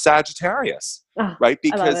wisdom of Sagittarius, right?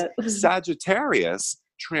 Because Sagittarius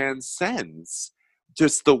transcends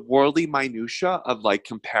just the worldly minutia of like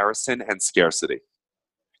comparison and scarcity.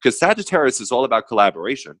 Because Sagittarius is all about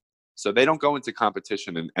collaboration. So they don't go into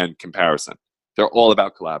competition and comparison. They're all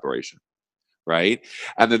about collaboration, right?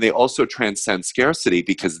 And then they also transcend scarcity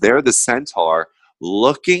because they're the centaur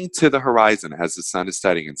looking to the horizon as the sun is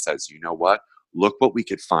setting and says, you know what? Look what we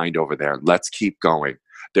could find over there. Let's keep going.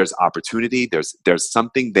 There's opportunity. There's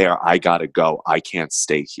something there. I got to go. I can't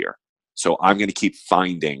stay here. So I'm going to keep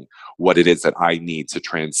finding what it is that I need to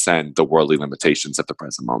transcend the worldly limitations at the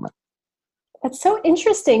present moment. That's so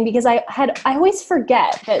interesting because I always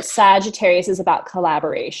forget that Sagittarius is about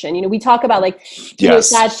collaboration. We talk about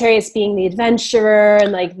Sagittarius being the adventurer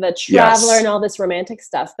and like the traveler and all this romantic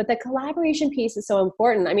stuff, but the collaboration piece is so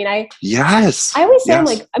important. I mean, I always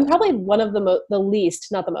say I'm probably one of the least,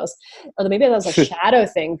 not the most, or maybe that was a shadow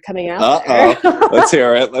thing coming out there. Let's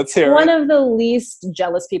hear it. One of the least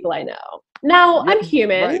jealous people I know. Now, I'm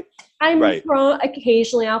human. Right. I'm prone,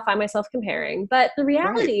 occasionally I'll find myself comparing, but the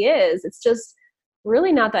reality is it's just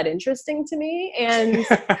really not that interesting to me. And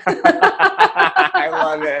I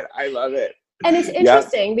love it. And it's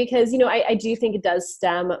interesting because, I do think it does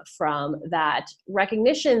stem from that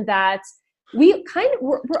recognition that we're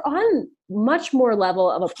on much more level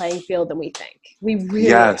of a playing field than we think. We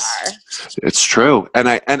really are. It's true.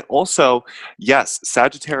 And also, yes,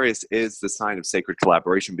 Sagittarius is the sign of sacred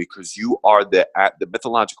collaboration because you are the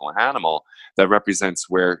mythological animal that represents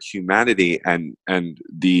where humanity and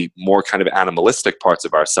the more kind of animalistic parts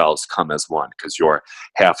of ourselves come as one, because you're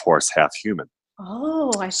half horse, half human.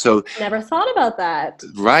 Oh, I never thought about that.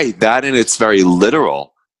 Right. That in its very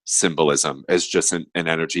literal symbolism is just an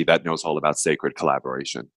energy that knows all about sacred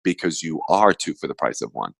collaboration because you are two for the price of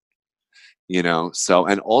one. So,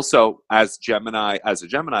 and also as a Gemini,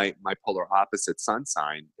 my polar opposite sun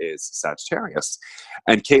sign is Sagittarius.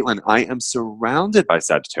 And Caitlin, I am surrounded by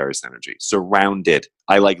Sagittarius energy. Surrounded.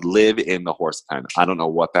 I live in the horse pen. I don't know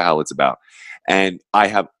what the hell it's about. And I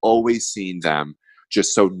have always seen them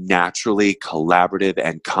just so naturally collaborative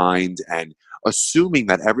and kind and assuming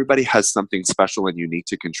that everybody has something special and unique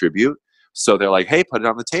to contribute. So they're like, hey, put it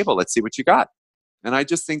on the table. Let's see what you got. And I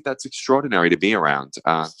just think that's extraordinary to be around.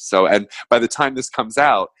 And by the time this comes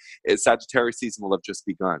out, Sagittarius season will have just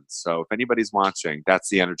begun. So if anybody's watching, that's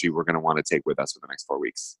the energy we're going to want to take with us for the next 4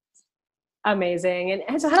 weeks. Amazing.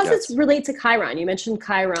 And so how does this relate to Chiron? You mentioned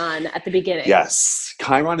Chiron at the beginning. Yes.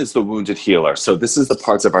 Chiron is the wounded healer. So this is the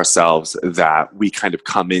parts of ourselves that we kind of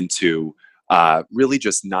come into really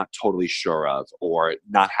just not totally sure of, or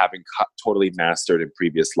not having totally mastered in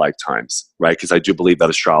previous lifetimes, right? Because I do believe that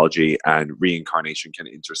astrology and reincarnation can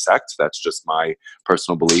intersect. That's just my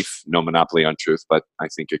personal belief. No monopoly on truth, but I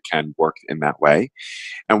think it can work in that way.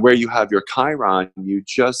 And where you have your Chiron, you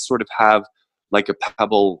just sort of have like a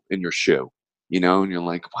pebble in your shoe, and you're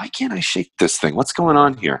like, why can't I shake this thing? What's going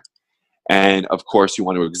on here? And of course, you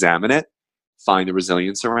want to examine it, find the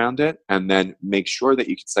resilience around it, and then make sure that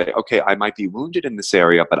you can say, okay, I might be wounded in this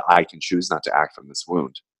area, but I can choose not to act from this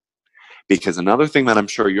wound. Because another thing that I'm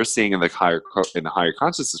sure you're seeing in the higher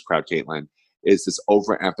consciousness crowd, Caitlin, is this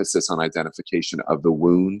overemphasis on identification of the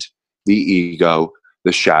wound, the ego,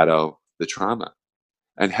 the shadow, the trauma.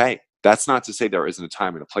 And hey, that's not to say there isn't a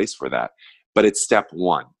time and a place for that, but it's step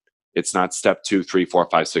one. It's not step 2, 3, 4,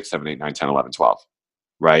 5, 6, 7, 8, 9, 10, 11, 12.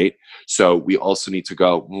 Right? So we also need to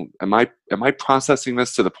go, am I processing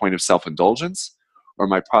this to the point of self-indulgence, or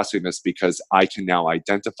am I processing this because I can now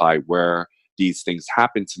identify where these things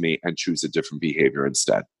happen to me and choose a different behavior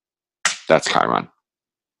instead? That's Chiron.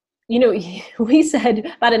 We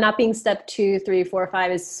said about it not being step 2, 3, 4,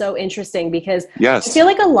 5 is so interesting because yes. I feel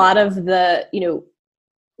like a lot of the,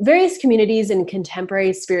 various communities in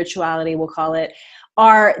contemporary spirituality, we'll call it,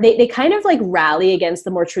 they kind of like rally against the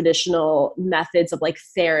more traditional methods of like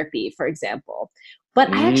therapy, for example. But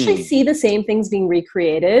I actually see the same things being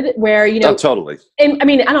recreated where, Oh, totally. I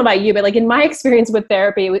mean, I don't know about you, but like in my experience with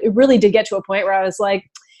therapy, it really did get to a point where I was like,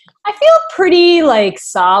 I feel pretty like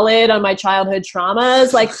solid on my childhood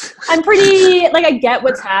traumas. Like I'm pretty, like I get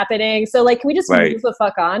what's happening. So like, can we just move the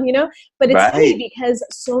fuck on, But it's funny because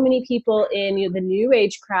so many people in the new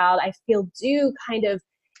age crowd, I feel do kind of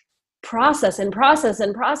process. And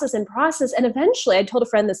eventually, I told a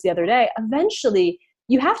friend this the other day, eventually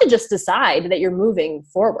you have to just decide that you're moving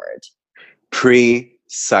forward.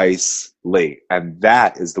 Precisely. And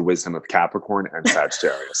that is the wisdom of Capricorn and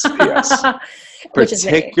Sagittarius. Yes.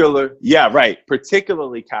 Particularly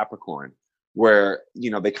Capricorn, where,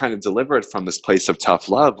 they kind of deliver it from this place of tough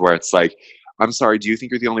love, where it's like, I'm sorry, do you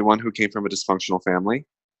think you're the only one who came from a dysfunctional family?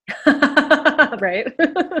 Right.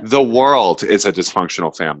 The world is a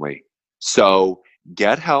dysfunctional family. So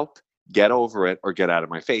get help, get over it, or get out of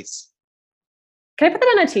my face. Can I put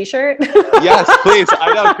that on a t-shirt? Yes, please.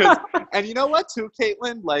 I know. And you know what too,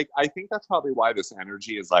 Caitlin? Like, I think that's probably why this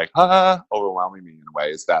energy is like, overwhelming me in a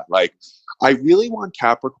way, is that like, I really want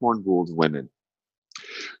Capricorn ruled women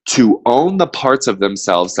to own the parts of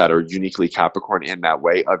themselves that are uniquely Capricorn in that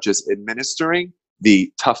way of just administering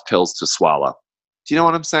the tough pills to swallow. Do you know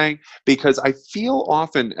what I'm saying? Because I feel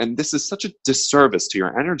often, and this is such a disservice to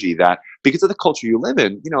your energy, that because of the culture you live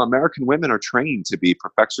in, American women are trained to be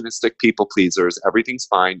perfectionistic people pleasers. Everything's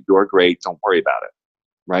fine. You're great. Don't worry about it.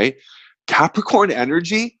 Right? Capricorn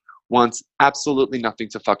energy wants absolutely nothing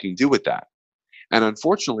to fucking do with that. And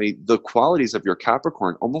unfortunately, the qualities of your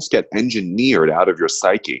Capricorn almost get engineered out of your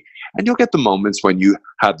psyche. And you'll get the moments when you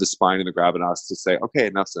have the spine and the gravitas to say, okay,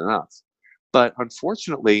 enough's enough. But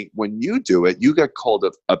unfortunately, when you do it, you get called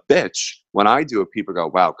a bitch. When I do it, people go,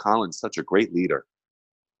 wow, Colin's such a great leader.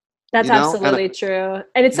 That's absolutely true.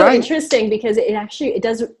 And it's so interesting because it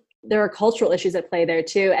does, there are cultural issues at play there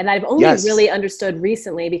too. And I've only really understood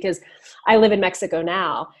recently because I live in Mexico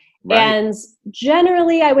now. Right. And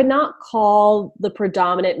generally, I would not call the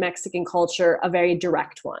predominant Mexican culture a very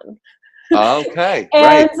direct one. Okay.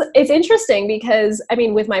 And it's interesting because, I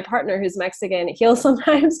mean, with my partner who's Mexican, he'll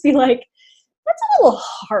sometimes be like, that's a little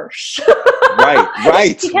harsh.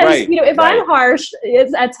 Right. Because, if I'm harsh,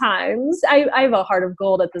 it's at times, I have a heart of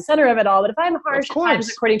gold at the center of it all, but if I'm harsh at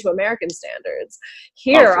times according to American standards,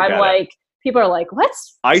 here I'm like, people are like,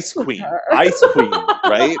 what's Ice Queen, right?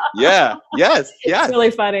 Yeah, yes. It's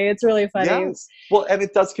really funny. Yes. Well, and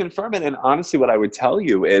it does confirm it. And honestly, what I would tell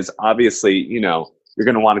you is obviously, you're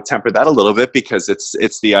going to want to temper that a little bit because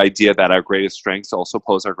it's the idea that our greatest strengths also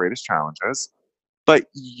pose our greatest challenges. But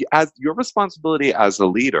as your responsibility as a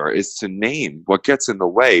leader is to name what gets in the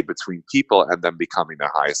way between people and them becoming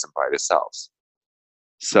their highest and brightest selves.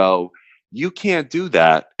 So you can't do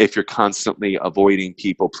that if you're constantly avoiding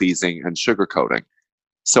people pleasing and sugarcoating.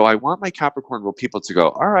 So I want my Capricorn rule people to go,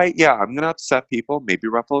 all right, yeah, I'm going to upset people, maybe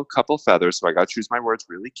ruffle a couple feathers. So I got to choose my words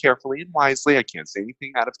really carefully and wisely. I can't say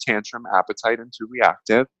anything out of tantrum, appetite, and too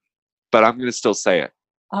reactive, but I'm going to still say it.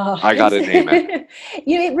 Oh, I got to name it.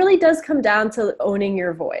 it really does come down to owning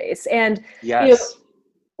your voice. And, Yes.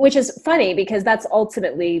 which is funny because that's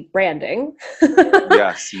ultimately branding.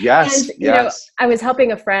 Yes. Yes. And, Yes. I was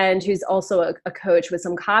helping a friend who's also a coach with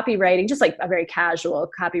some copywriting, just like a very casual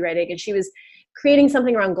copywriting. And she was creating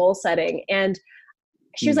something around goal setting. And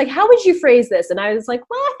she was like, how would you phrase this? And I was like,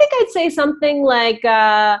 well, I think I'd say something like,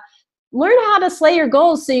 learn how to slay your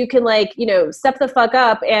goals so you can step the fuck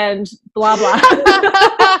up and blah, blah.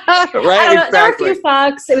 Right. Exactly. There were a few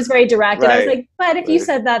fucks. It was very direct. Right. And I was like, but if you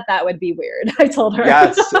said that, that would be weird. I told her.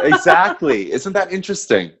 Yes, exactly. Isn't that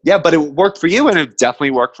interesting? Yeah, but it worked for you and it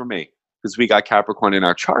definitely worked for me because we got Capricorn in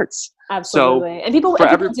our charts. Absolutely. So and people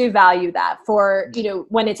do value that for,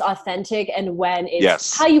 when it's authentic and when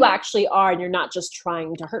it's how you actually are and you're not just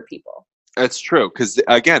trying to hurt people. It's true. Because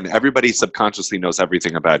again, everybody subconsciously knows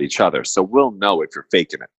everything about each other. So we'll know if you're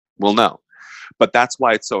faking it. We'll know. But that's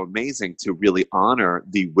why it's so amazing to really honor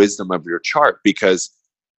the wisdom of your chart, because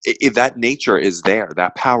that nature is there,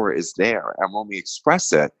 that power is there. And when we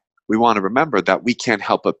express it, we want to remember that we can't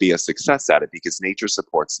help but be a success at it, because nature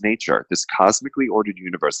supports nature. This cosmically ordered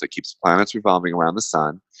universe that keeps planets revolving around the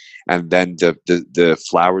sun, and then the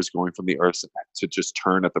flowers going from the earth to just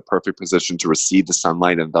turn at the perfect position to receive the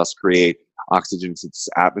sunlight and thus create oxygen to its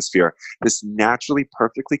atmosphere. This naturally,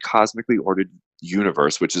 perfectly, cosmically ordered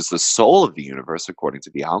universe, which is the soul of the universe, according to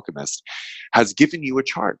the alchemist, has given you a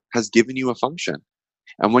chart, has given you a function.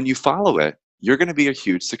 And when you follow it, you're going to be a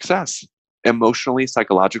huge success, emotionally,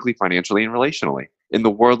 psychologically, financially, and relationally, in the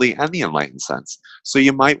worldly and the enlightened sense. So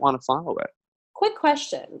you might want to follow it. Quick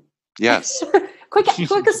question. Yes. quick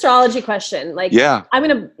astrology question. I'm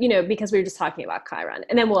going to, because we were just talking about Chiron,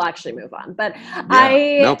 and then we'll actually move on. But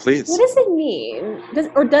no, please. What does it mean?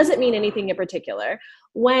 Does it mean anything in particular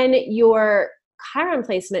when your Chiron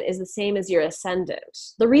placement is the same as your ascendant?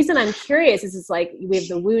 The reason I'm curious is it's like we have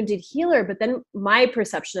the wounded healer, but then my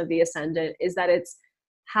perception of the ascendant is that it's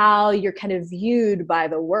how you're kind of viewed by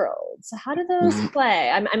the world. So how do those play?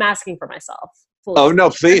 I'm asking for myself. Oh no,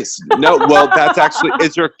 please. No, well, that's actually,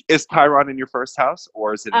 is Chiron in your first house,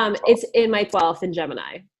 or is it in it's in my 12th in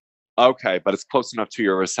Gemini. Okay, but it's close enough to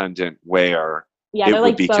your ascendant where they're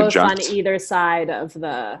like both conjunct on either side of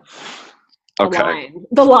the okay. line.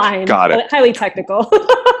 The line. Got it. Highly technical.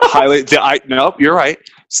 Nope, you're right.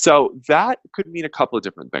 So that could mean a couple of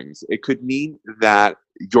different things. It could mean that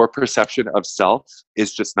your perception of self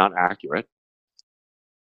is just not accurate,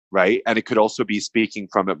 right? And it could also be speaking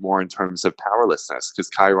from it more in terms of powerlessness, because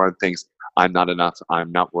Chiron thinks, I'm not enough,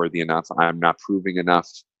 I'm not worthy enough, I'm not proving enough,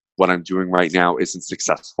 what I'm doing right now isn't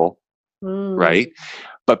successful, right?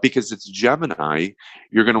 But because it's Gemini,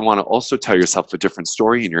 you're going to want to also tell yourself a different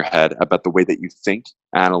story in your head about the way that you think,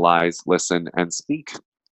 analyze, listen, and speak.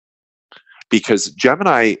 Because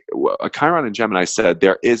Gemini, Chiron and Gemini said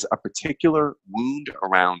there is a particular wound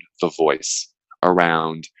around the voice,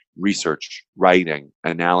 around research, writing,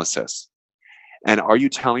 analysis. And are you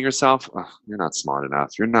telling yourself, oh, you're not smart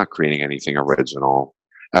enough, you're not creating anything original,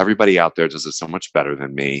 everybody out there does it so much better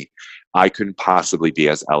than me, I couldn't possibly be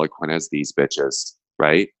as eloquent as these bitches,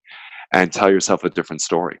 right? And tell yourself a different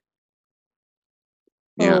story.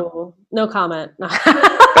 Yeah. Oh, no comment.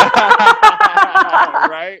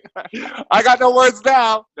 Right? I got no words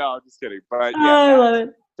now. No, I'm just kidding. But yeah, I love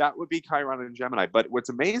it. That would be Chiron and Gemini. But what's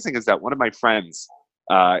amazing is that one of my friends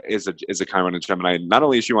is a Chiron and Gemini. Not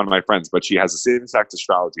only is she one of my friends, but she has the same exact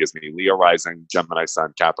astrology as me: Leo rising, Gemini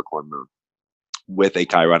sun, Capricorn moon, with a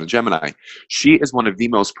Chiron and Gemini. She is one of the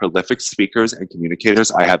most prolific speakers and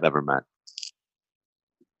communicators I have ever met.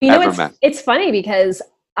 It's funny because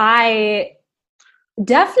I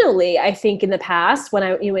think in the past, when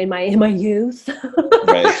I, in my youth,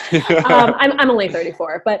 right. I'm only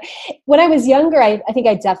 34, but when I was younger, I think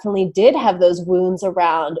I definitely did have those wounds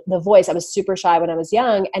around the voice. I was super shy when I was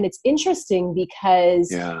young. And it's interesting because,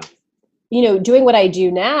 doing what I do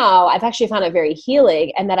now, I've actually found it very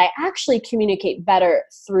healing, and that I actually communicate better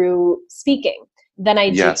through speaking than I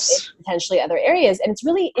do in potentially other areas. And it's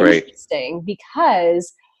really interesting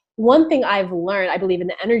because one thing I've learned, I believe in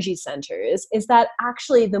the energy centers, is that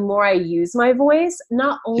actually the more I use my voice,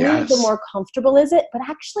 not only the more comfortable is it, but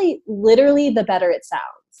actually literally the better it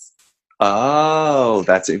sounds. Oh,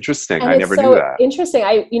 that's interesting. And I never knew that. Interesting.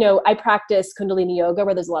 I practice Kundalini yoga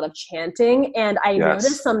where there's a lot of chanting, and I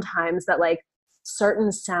notice sometimes that like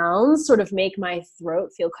certain sounds sort of make my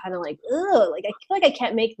throat feel kind of like, ugh, like I feel like I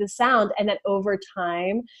can't make this sound. And then over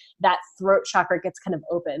time, that throat chakra gets kind of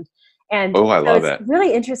opened. And I love it.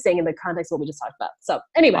 Really interesting in the context of what we just talked about. So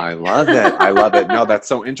anyway. I love it. I love it. No, that's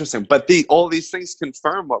so interesting. But all these things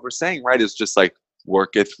confirm what we're saying, right? Is just like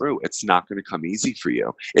Work it through. It's not going to come easy for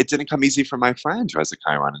you. It didn't come easy for my friend who has a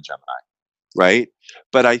Chiron and Gemini, right?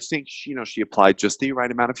 But I think she applied just the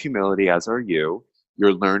right amount of humility, as are you.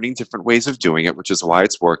 You're learning different ways of doing it, which is why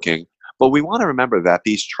it's working. But we want to remember that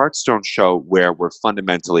these charts don't show where we're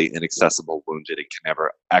fundamentally inaccessible, wounded, and can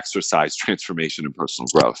never exercise transformation and personal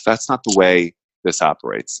growth. That's not the way this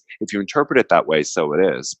operates. If you interpret it that way, so it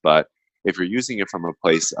is. But if you're using it from a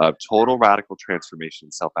place of total radical transformation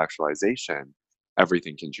and self-actualization,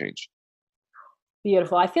 everything can change.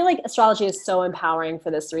 Beautiful. I feel like astrology is so empowering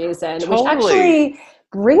for this reason, Totally. which actually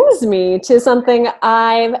brings me to something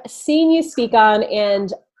I've seen you speak on,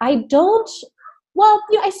 and I don't. Well,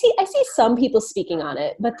 I see some people speaking on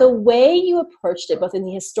it, but the way you approached it, both in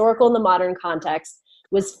the historical and the modern context,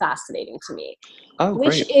 was fascinating to me. Oh,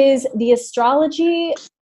 which great. is the astrology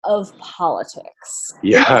of politics.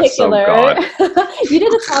 Yes, in particular, oh God. You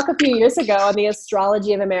did a talk a few years ago on the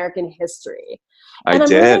astrology of American history. And I I'm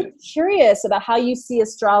did. really curious about how you see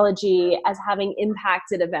astrology as having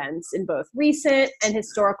impacted events in both recent and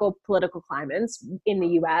historical political climates in the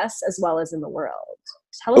US as well as in the world.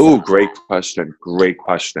 Tell us Oh, about great that. question. Great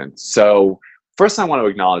question. So, first, I want to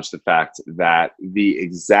acknowledge the fact that the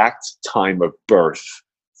exact time of birth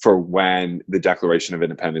for when the Declaration of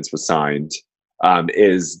Independence was signed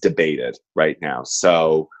is debated right now.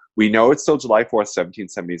 So, we know it's still July 4th,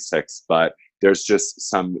 1776, but there's just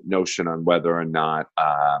some notion on whether or not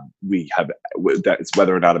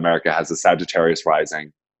whether or not America has a Sagittarius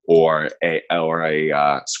rising or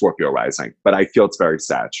a Scorpio rising. But I feel it's very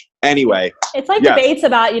Sag. Anyway, It's like yes. debates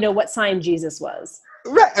about, what sign Jesus was.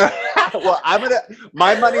 Right. Well,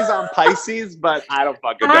 my money's on Pisces, but I don't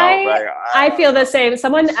fucking know. Right? I feel the same.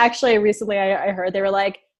 Someone actually recently, I heard, they were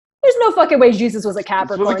like, there's no fucking way Jesus was a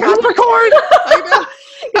Capricorn. Was a Capricorn? I know.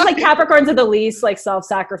 It's like Capricorns are the least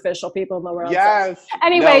self-sacrificial people in the world. Yes. So,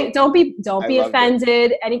 anyway, No, don't be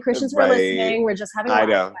offended. Any Christians who are listening, we're just having. I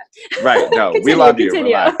know. Right. No, Continue, we love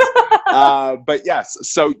continue. you. Relax. But yes,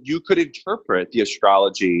 so you could interpret the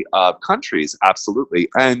astrology of countries, absolutely,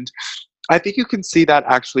 and I think you can see that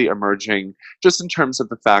actually emerging just in terms of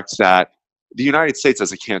the fact that the United States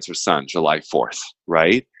has a Cancer sun, July 4th,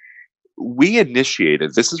 right? We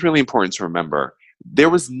initiated, this is really important to remember, there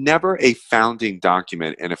was never a founding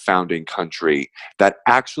document in a founding country that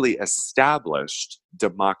actually established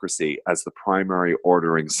democracy as the primary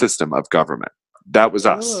ordering system of government. That was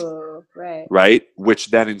us, right?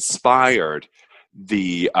 Which then inspired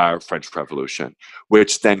the French Revolution,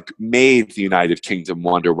 which then made the United Kingdom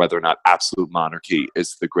wonder whether or not absolute monarchy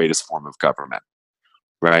is the greatest form of government,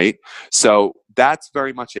 right? So that's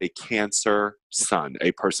very much a Cancer sun,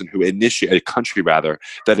 a country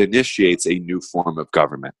that initiates a new form of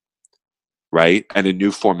government, right? And a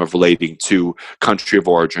new form of relating to country of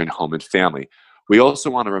origin, home, and family. We also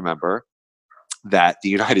want to remember that the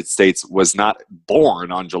United States was not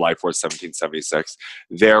born on July 4th, 1776.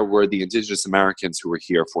 There were the indigenous Americans who were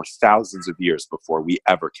here for thousands of years before we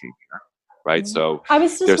ever came here, right? So I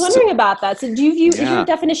was just wondering about that. So do you view, is your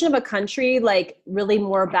definition of a country really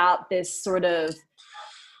more about this sort of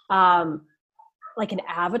like an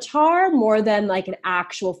avatar more than an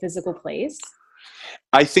actual physical place?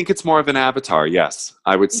 I think it's more of an avatar. Yes,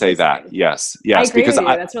 I would say that. Yes, I agree with you.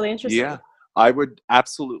 That's really interesting. Yeah, I would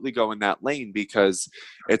absolutely go in that lane because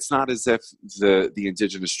it's not as if the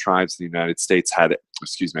indigenous tribes in the United States had,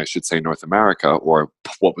 I should say North America, or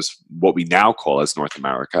what we now call as North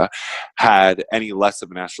America, had any less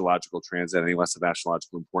of an astrological transit, any less of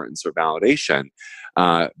astrological importance or validation.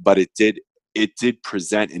 But it did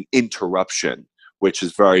present an interruption, which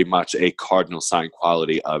is very much a cardinal sign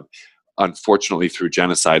quality of, unfortunately, through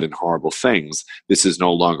genocide and horrible things, this is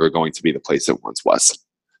no longer going to be the place it once was.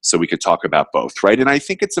 So we could talk about both, right? And I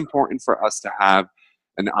think it's important for us to have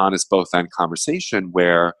an honest both-end conversation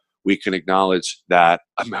where we can acknowledge that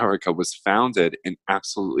America was founded in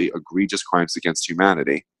absolutely egregious crimes against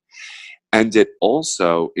humanity. And it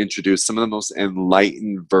also introduced some of the most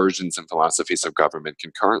enlightened versions and philosophies of government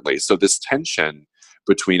concurrently. So this tension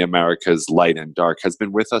between America's light and dark has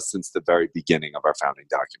been with us since the very beginning of our founding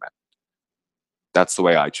document. That's the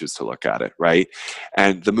way I choose to look at it, right?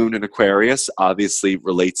 And the moon in Aquarius obviously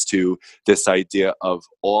relates to this idea of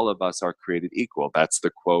all of us are created equal. That's the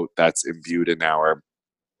quote that's imbued in our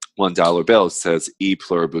 $1 bill. It says, e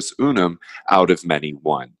pluribus unum, out of many,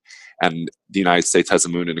 one. And the United States has a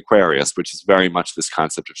moon in Aquarius, which is very much this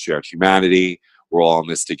concept of shared humanity. We're all in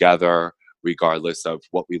this together, regardless of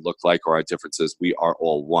what we look like or our differences. We are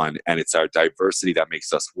all one, and it's our diversity that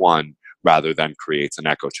makes us one, rather than creates an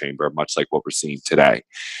echo chamber, much like what we're seeing today.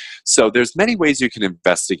 So there's many ways you can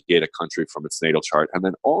investigate a country from its natal chart. And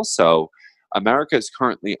then also, America is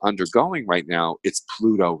currently undergoing right now its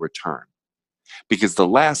Pluto return. Because the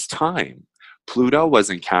last time Pluto was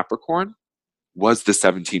in Capricorn was the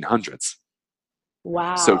 1700s.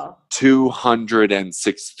 So Wow.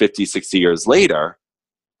 250, 60 years later,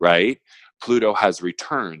 right, Pluto has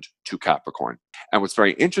returned to Capricorn. And what's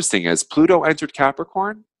very interesting is Pluto entered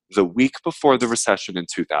Capricorn the week before the recession in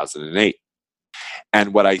 2008.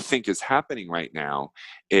 And what I think is happening right now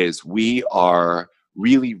is we are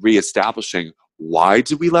really reestablishing, why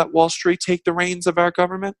do we let Wall Street take the reins of our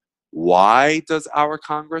government? Why does our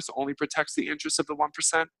Congress only protect the interests of the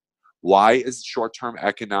 1%? Why is short-term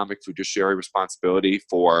economic fiduciary responsibility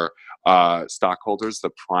for stockholders the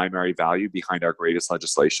primary value behind our greatest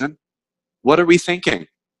legislation? What are we thinking?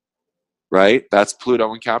 Right? That's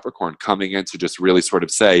Pluto and Capricorn coming in to just really sort of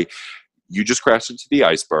say, you just crashed into the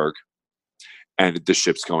iceberg and the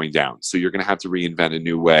ship's going down. So you're going to have to reinvent a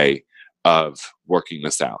new way of working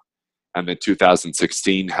this out. And then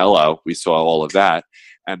 2016, hello, we saw all of that.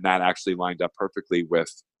 And that actually lined up perfectly with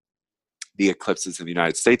the eclipses in the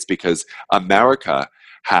United States, because America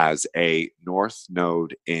has a North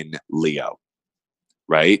Node in Leo,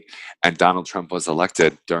 right? And Donald Trump was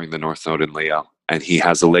elected during the North Node in Leo, and he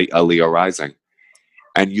has a Leo rising.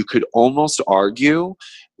 And you could almost argue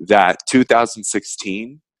that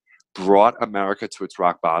 2016 brought America to its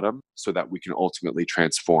rock bottom so that we can ultimately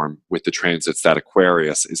transform with the transits that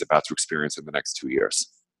Aquarius is about to experience in the next 2 years.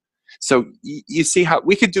 So you see how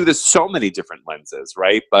we could do this so many different lenses,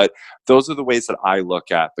 right? But those are the ways that I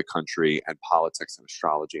look at the country and politics and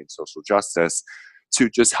astrology and social justice, to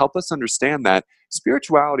just help us understand that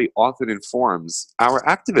spirituality often informs our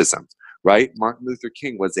activism, right? Martin Luther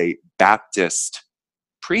King was a Baptist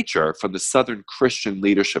preacher from the Southern Christian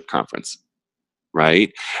Leadership Conference,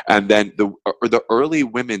 right? And then the early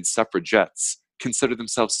women suffragettes considered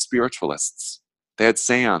themselves spiritualists. They had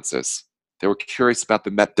seances. They were curious about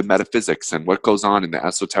the metaphysics and what goes on in the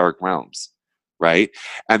esoteric realms, right?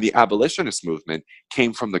 And the abolitionist movement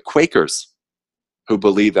came from the Quakers, who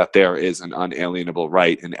believe that there is an unalienable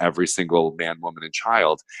right in every single man, woman, and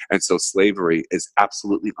child. And so slavery is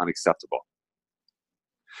absolutely unacceptable.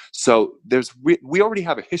 So we already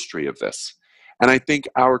have a history of this. And I think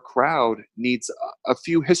our crowd needs a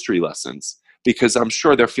few history lessons, because I'm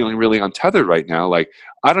sure they're feeling really untethered right now. Like,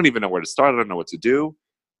 I don't even know where to start. I don't know what to do.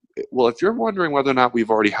 Well, if you're wondering whether or not we've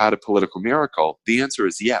already had a political miracle, the answer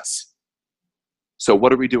is yes. So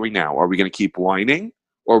what are we doing now? Are we going to keep whining,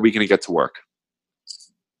 or are we going to get to work?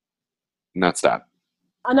 And that's that.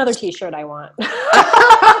 Another t-shirt I want.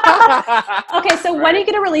 Okay, so when are you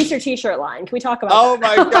going to release your t-shirt line? Can we talk about Oh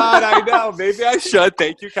that? my God, I know. Maybe I should.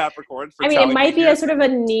 Thank you, Capricorn, for I mean, telling it might me be a sort of a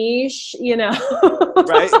niche, you know.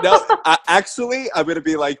 right? No, actually, I'm going to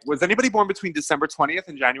be like, was anybody born between December 20th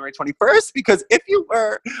and January 21st? Because if you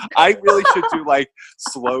were, I really should do like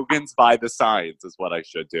slogans by the signs is what I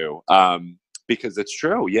should do. Because it's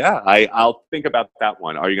true. Yeah, I'll think about that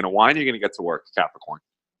one. Are you going to whine, or are you going to get to work, Capricorn?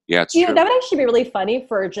 Yeah, it's You know, true. that would actually be really funny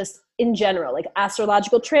for just in general, like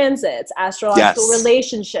astrological transits, astrological Yes.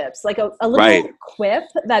 relationships, like a little Right. quip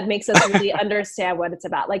that makes us really understand what it's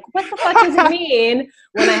about. Like, what the fuck does it mean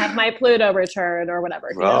when I have my Pluto return or whatever?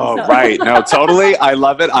 You know? Oh, So- right. No, totally. I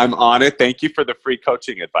love it. I'm on it. Thank you for the free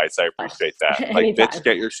coaching advice. I appreciate that. Like, Anytime. bitch,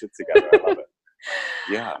 get your shit together. I love it.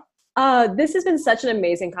 Yeah. This has been such an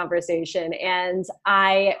amazing conversation, and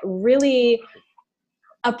I really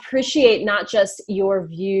appreciate not just your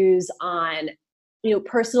views on, you know,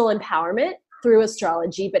 personal empowerment through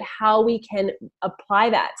astrology, but how we can apply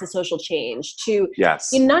that to social change, to Yes.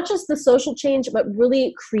 you know, not just the social change, but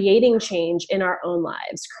really creating change in our own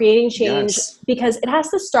lives, creating change, Yes. because it has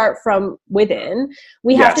to start from within.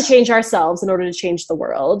 We have to Yes. change ourselves in order to change the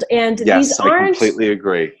world. And Yes, these I aren't, completely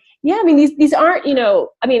agree. yeah, I mean, these aren't, you know,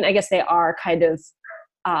 I mean, I guess they are kind of,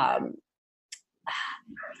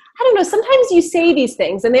 I don't know, sometimes you say these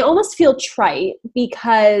things and they almost feel trite,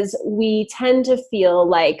 because we tend to feel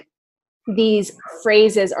like these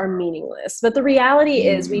phrases are meaningless. But the reality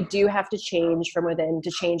is we do have to change from within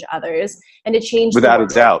to change others and to change the Without a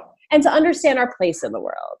world doubt. and to understand our place in the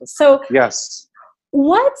world. So Yes.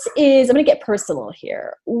 what is, I'm going to get personal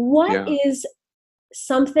here. What is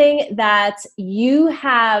something that you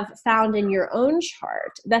have found in your own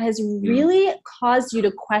chart that has really caused you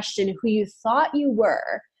to question who you thought you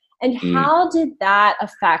were? And how did that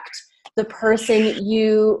affect the person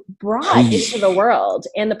you brought into the world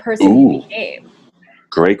and the person you became?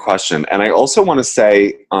 Great question. And I also want to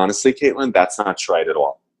say, honestly, Caitlin, that's not trite at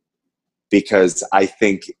all. Because I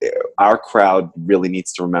think our crowd really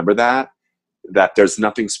needs to remember that there's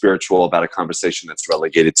nothing spiritual about a conversation that's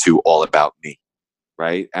relegated to all about me,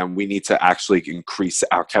 right? And we need to actually increase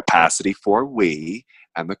our capacity for we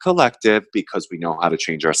and the collective, because we know how to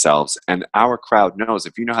change ourselves. And our crowd knows,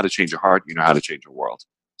 if you know how to change your heart, you know how to change your world.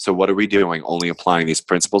 So what are we doing? Only applying these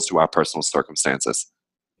principles to our personal circumstances.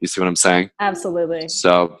 You see what I'm saying? Absolutely.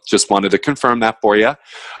 So just wanted to confirm that for you.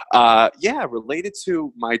 Yeah, related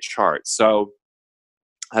to my chart. So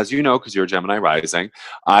as you know, because you're a Gemini rising,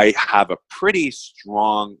 I have a pretty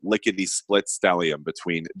strong lickety split stellium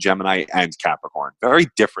between Gemini and Capricorn. Very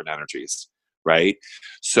different energies, right?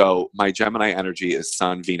 So my Gemini energy is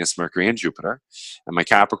Sun, Venus, Mercury, and Jupiter. And my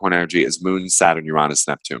Capricorn energy is Moon, Saturn, Uranus,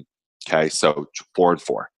 Neptune. Okay, so 4 and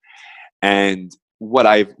 4. And what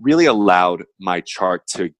I've really allowed my chart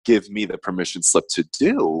to give me the permission slip to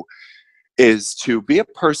do is to be a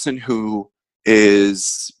person who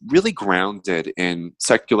is really grounded in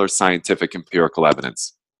secular, scientific, empirical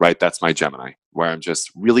evidence, right? That's my Gemini, where I'm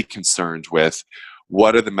just really concerned with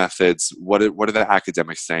what are the methods, what are the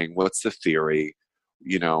academics saying, what's the theory,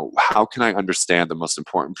 you know, how can I understand the most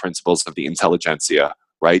important principles of the intelligentsia,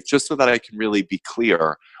 right? Just so that I can really be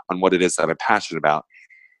clear on what it is that I'm passionate about.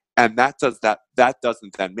 And that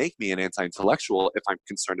doesn't then make me an anti-intellectual if I'm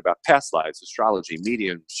concerned about past lives, astrology,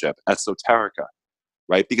 mediumship, esoterica,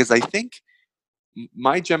 right? Because I think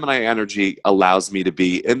my Gemini energy allows me to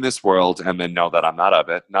be in this world and then know that I'm not of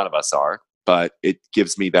it. None of us are, but it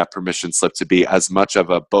gives me that permission slip to be as much of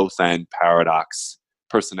a both end paradox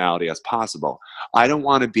personality as possible. I don't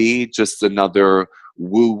want to be just another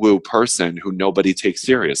woo-woo person who nobody takes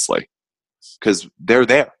seriously, because they're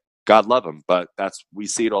there. God love them, but we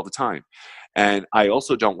see it all the time. And I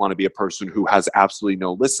also don't want to be a person who has absolutely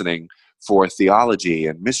no listening for theology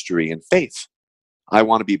and mystery and faith. I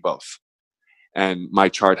want to be both. And my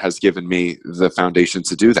chart has given me the foundation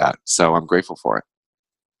to do that. So I'm grateful for it.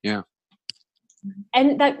 Yeah.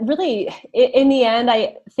 And that really, in the end,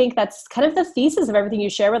 I think that's kind of the thesis of everything you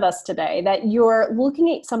share with us today, that you're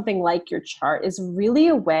looking at something like your chart is really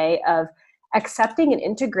a way of accepting and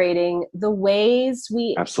integrating the ways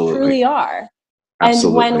we truly are.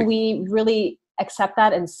 Absolutely. And when we really accept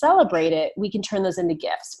that and celebrate it, we can turn those into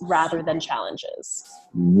gifts rather than challenges.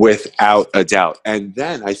 Without a doubt. And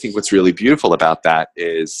then I think what's really beautiful about that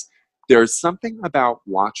is there's something about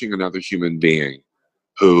watching another human being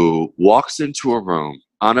who walks into a room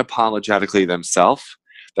unapologetically themselves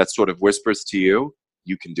that sort of whispers to you,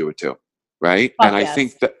 you can do it too. Right. Oh, and yes. I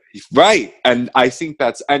think that, right. And I think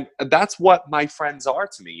that's what my friends are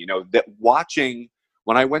to me, you know, that watching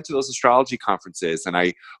when I went to those astrology conferences and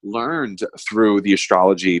I learned through the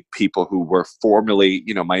astrology people who were formerly,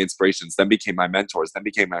 you know, my inspirations, then became my mentors, then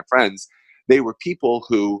became my friends. They were people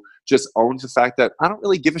who just owned the fact that I don't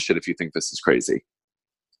really give a shit if you think this is crazy.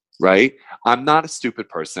 Right. I'm not a stupid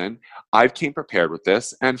person. I came prepared with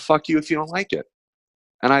this, and fuck you if you don't like it.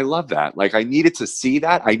 And I love that. Like, I needed to see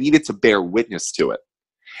that. I needed to bear witness to it.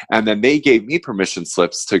 And then they gave me permission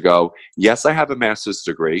slips to go, yes, I have a master's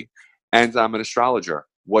degree and I'm an astrologer.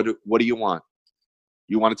 What do you want?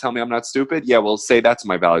 You want to tell me I'm not stupid? Yeah, well, say that to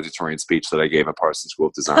my valedictorian speech that I gave at Parsons School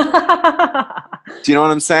of Design. Do you know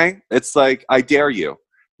what I'm saying? It's like, I dare you,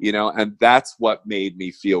 you know, and that's what made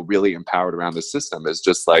me feel really empowered around the system, is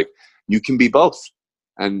just like, you can be both.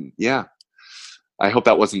 And yeah. I hope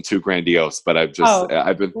that wasn't too grandiose, but I've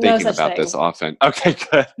been thinking about this often. Okay,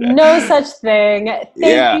 good. No such thing.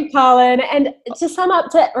 Thank you, Colin. And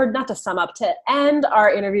to end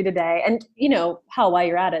our interview today, and, you know, hell, while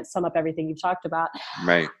you're at it, sum up everything you've talked about.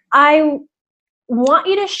 Right. I want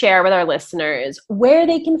you to share with our listeners where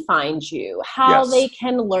they can find you, how they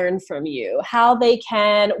can learn from you, how they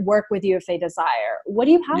can work with you if they desire. What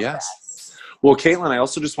do you have for us? Well, Caitlin, I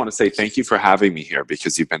also just want to say thank you for having me here,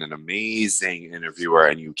 because you've been an amazing interviewer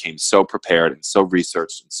and you came so prepared and so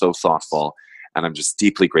researched and so thoughtful. And I'm just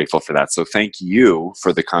deeply grateful for that. So thank you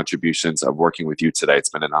for the contributions of working with you today. It's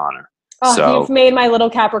been an honor. You've made my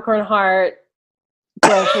little Capricorn heart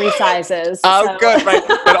grow 3 sizes. Oh, good, right.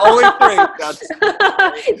 But only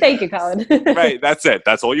 3. Thank you, Colin. Right, that's it.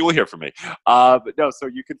 That's all you will hear from me. But no, so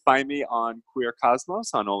you can find me on Queer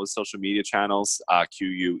Cosmos on all the social media channels,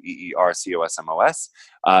 QUEERCOSMOS.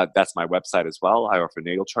 That's my website as well. I offer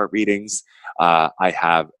natal chart readings. I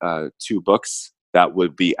have 2 books that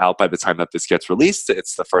would be out by the time that this gets released.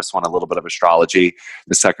 It's the first one, a little bit of astrology.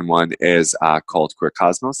 The second one is called Queer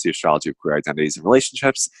Cosmos, the Astrology of Queer Identities and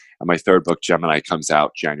Relationships. And my third book, Gemini, comes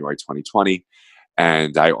out January 2020.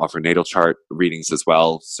 And I offer natal chart readings as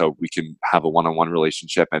well, so we can have a one-on-one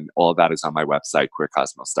relationship. And all of that is on my website,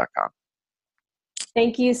 queercosmos.com.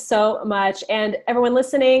 Thank you so much. And everyone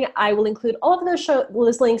listening, I will include all of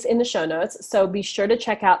those links in the show notes. So be sure to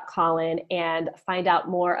check out Colin and find out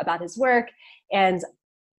more about his work. And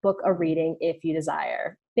book a reading if you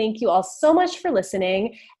desire. Thank you all so much for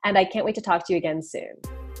listening, and I can't wait to talk to you again soon.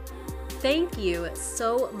 Thank you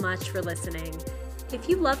so much for listening. If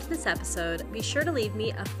you loved this episode, be sure to leave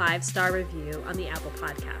me a 5-star review on the Apple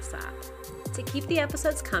Podcasts app. To keep the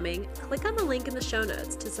episodes coming, click on the link in the show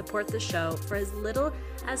notes to support the show for as little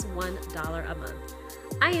as $1 a month.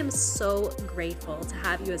 I am so grateful to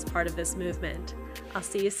have you as part of this movement. I'll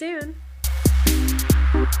see you soon.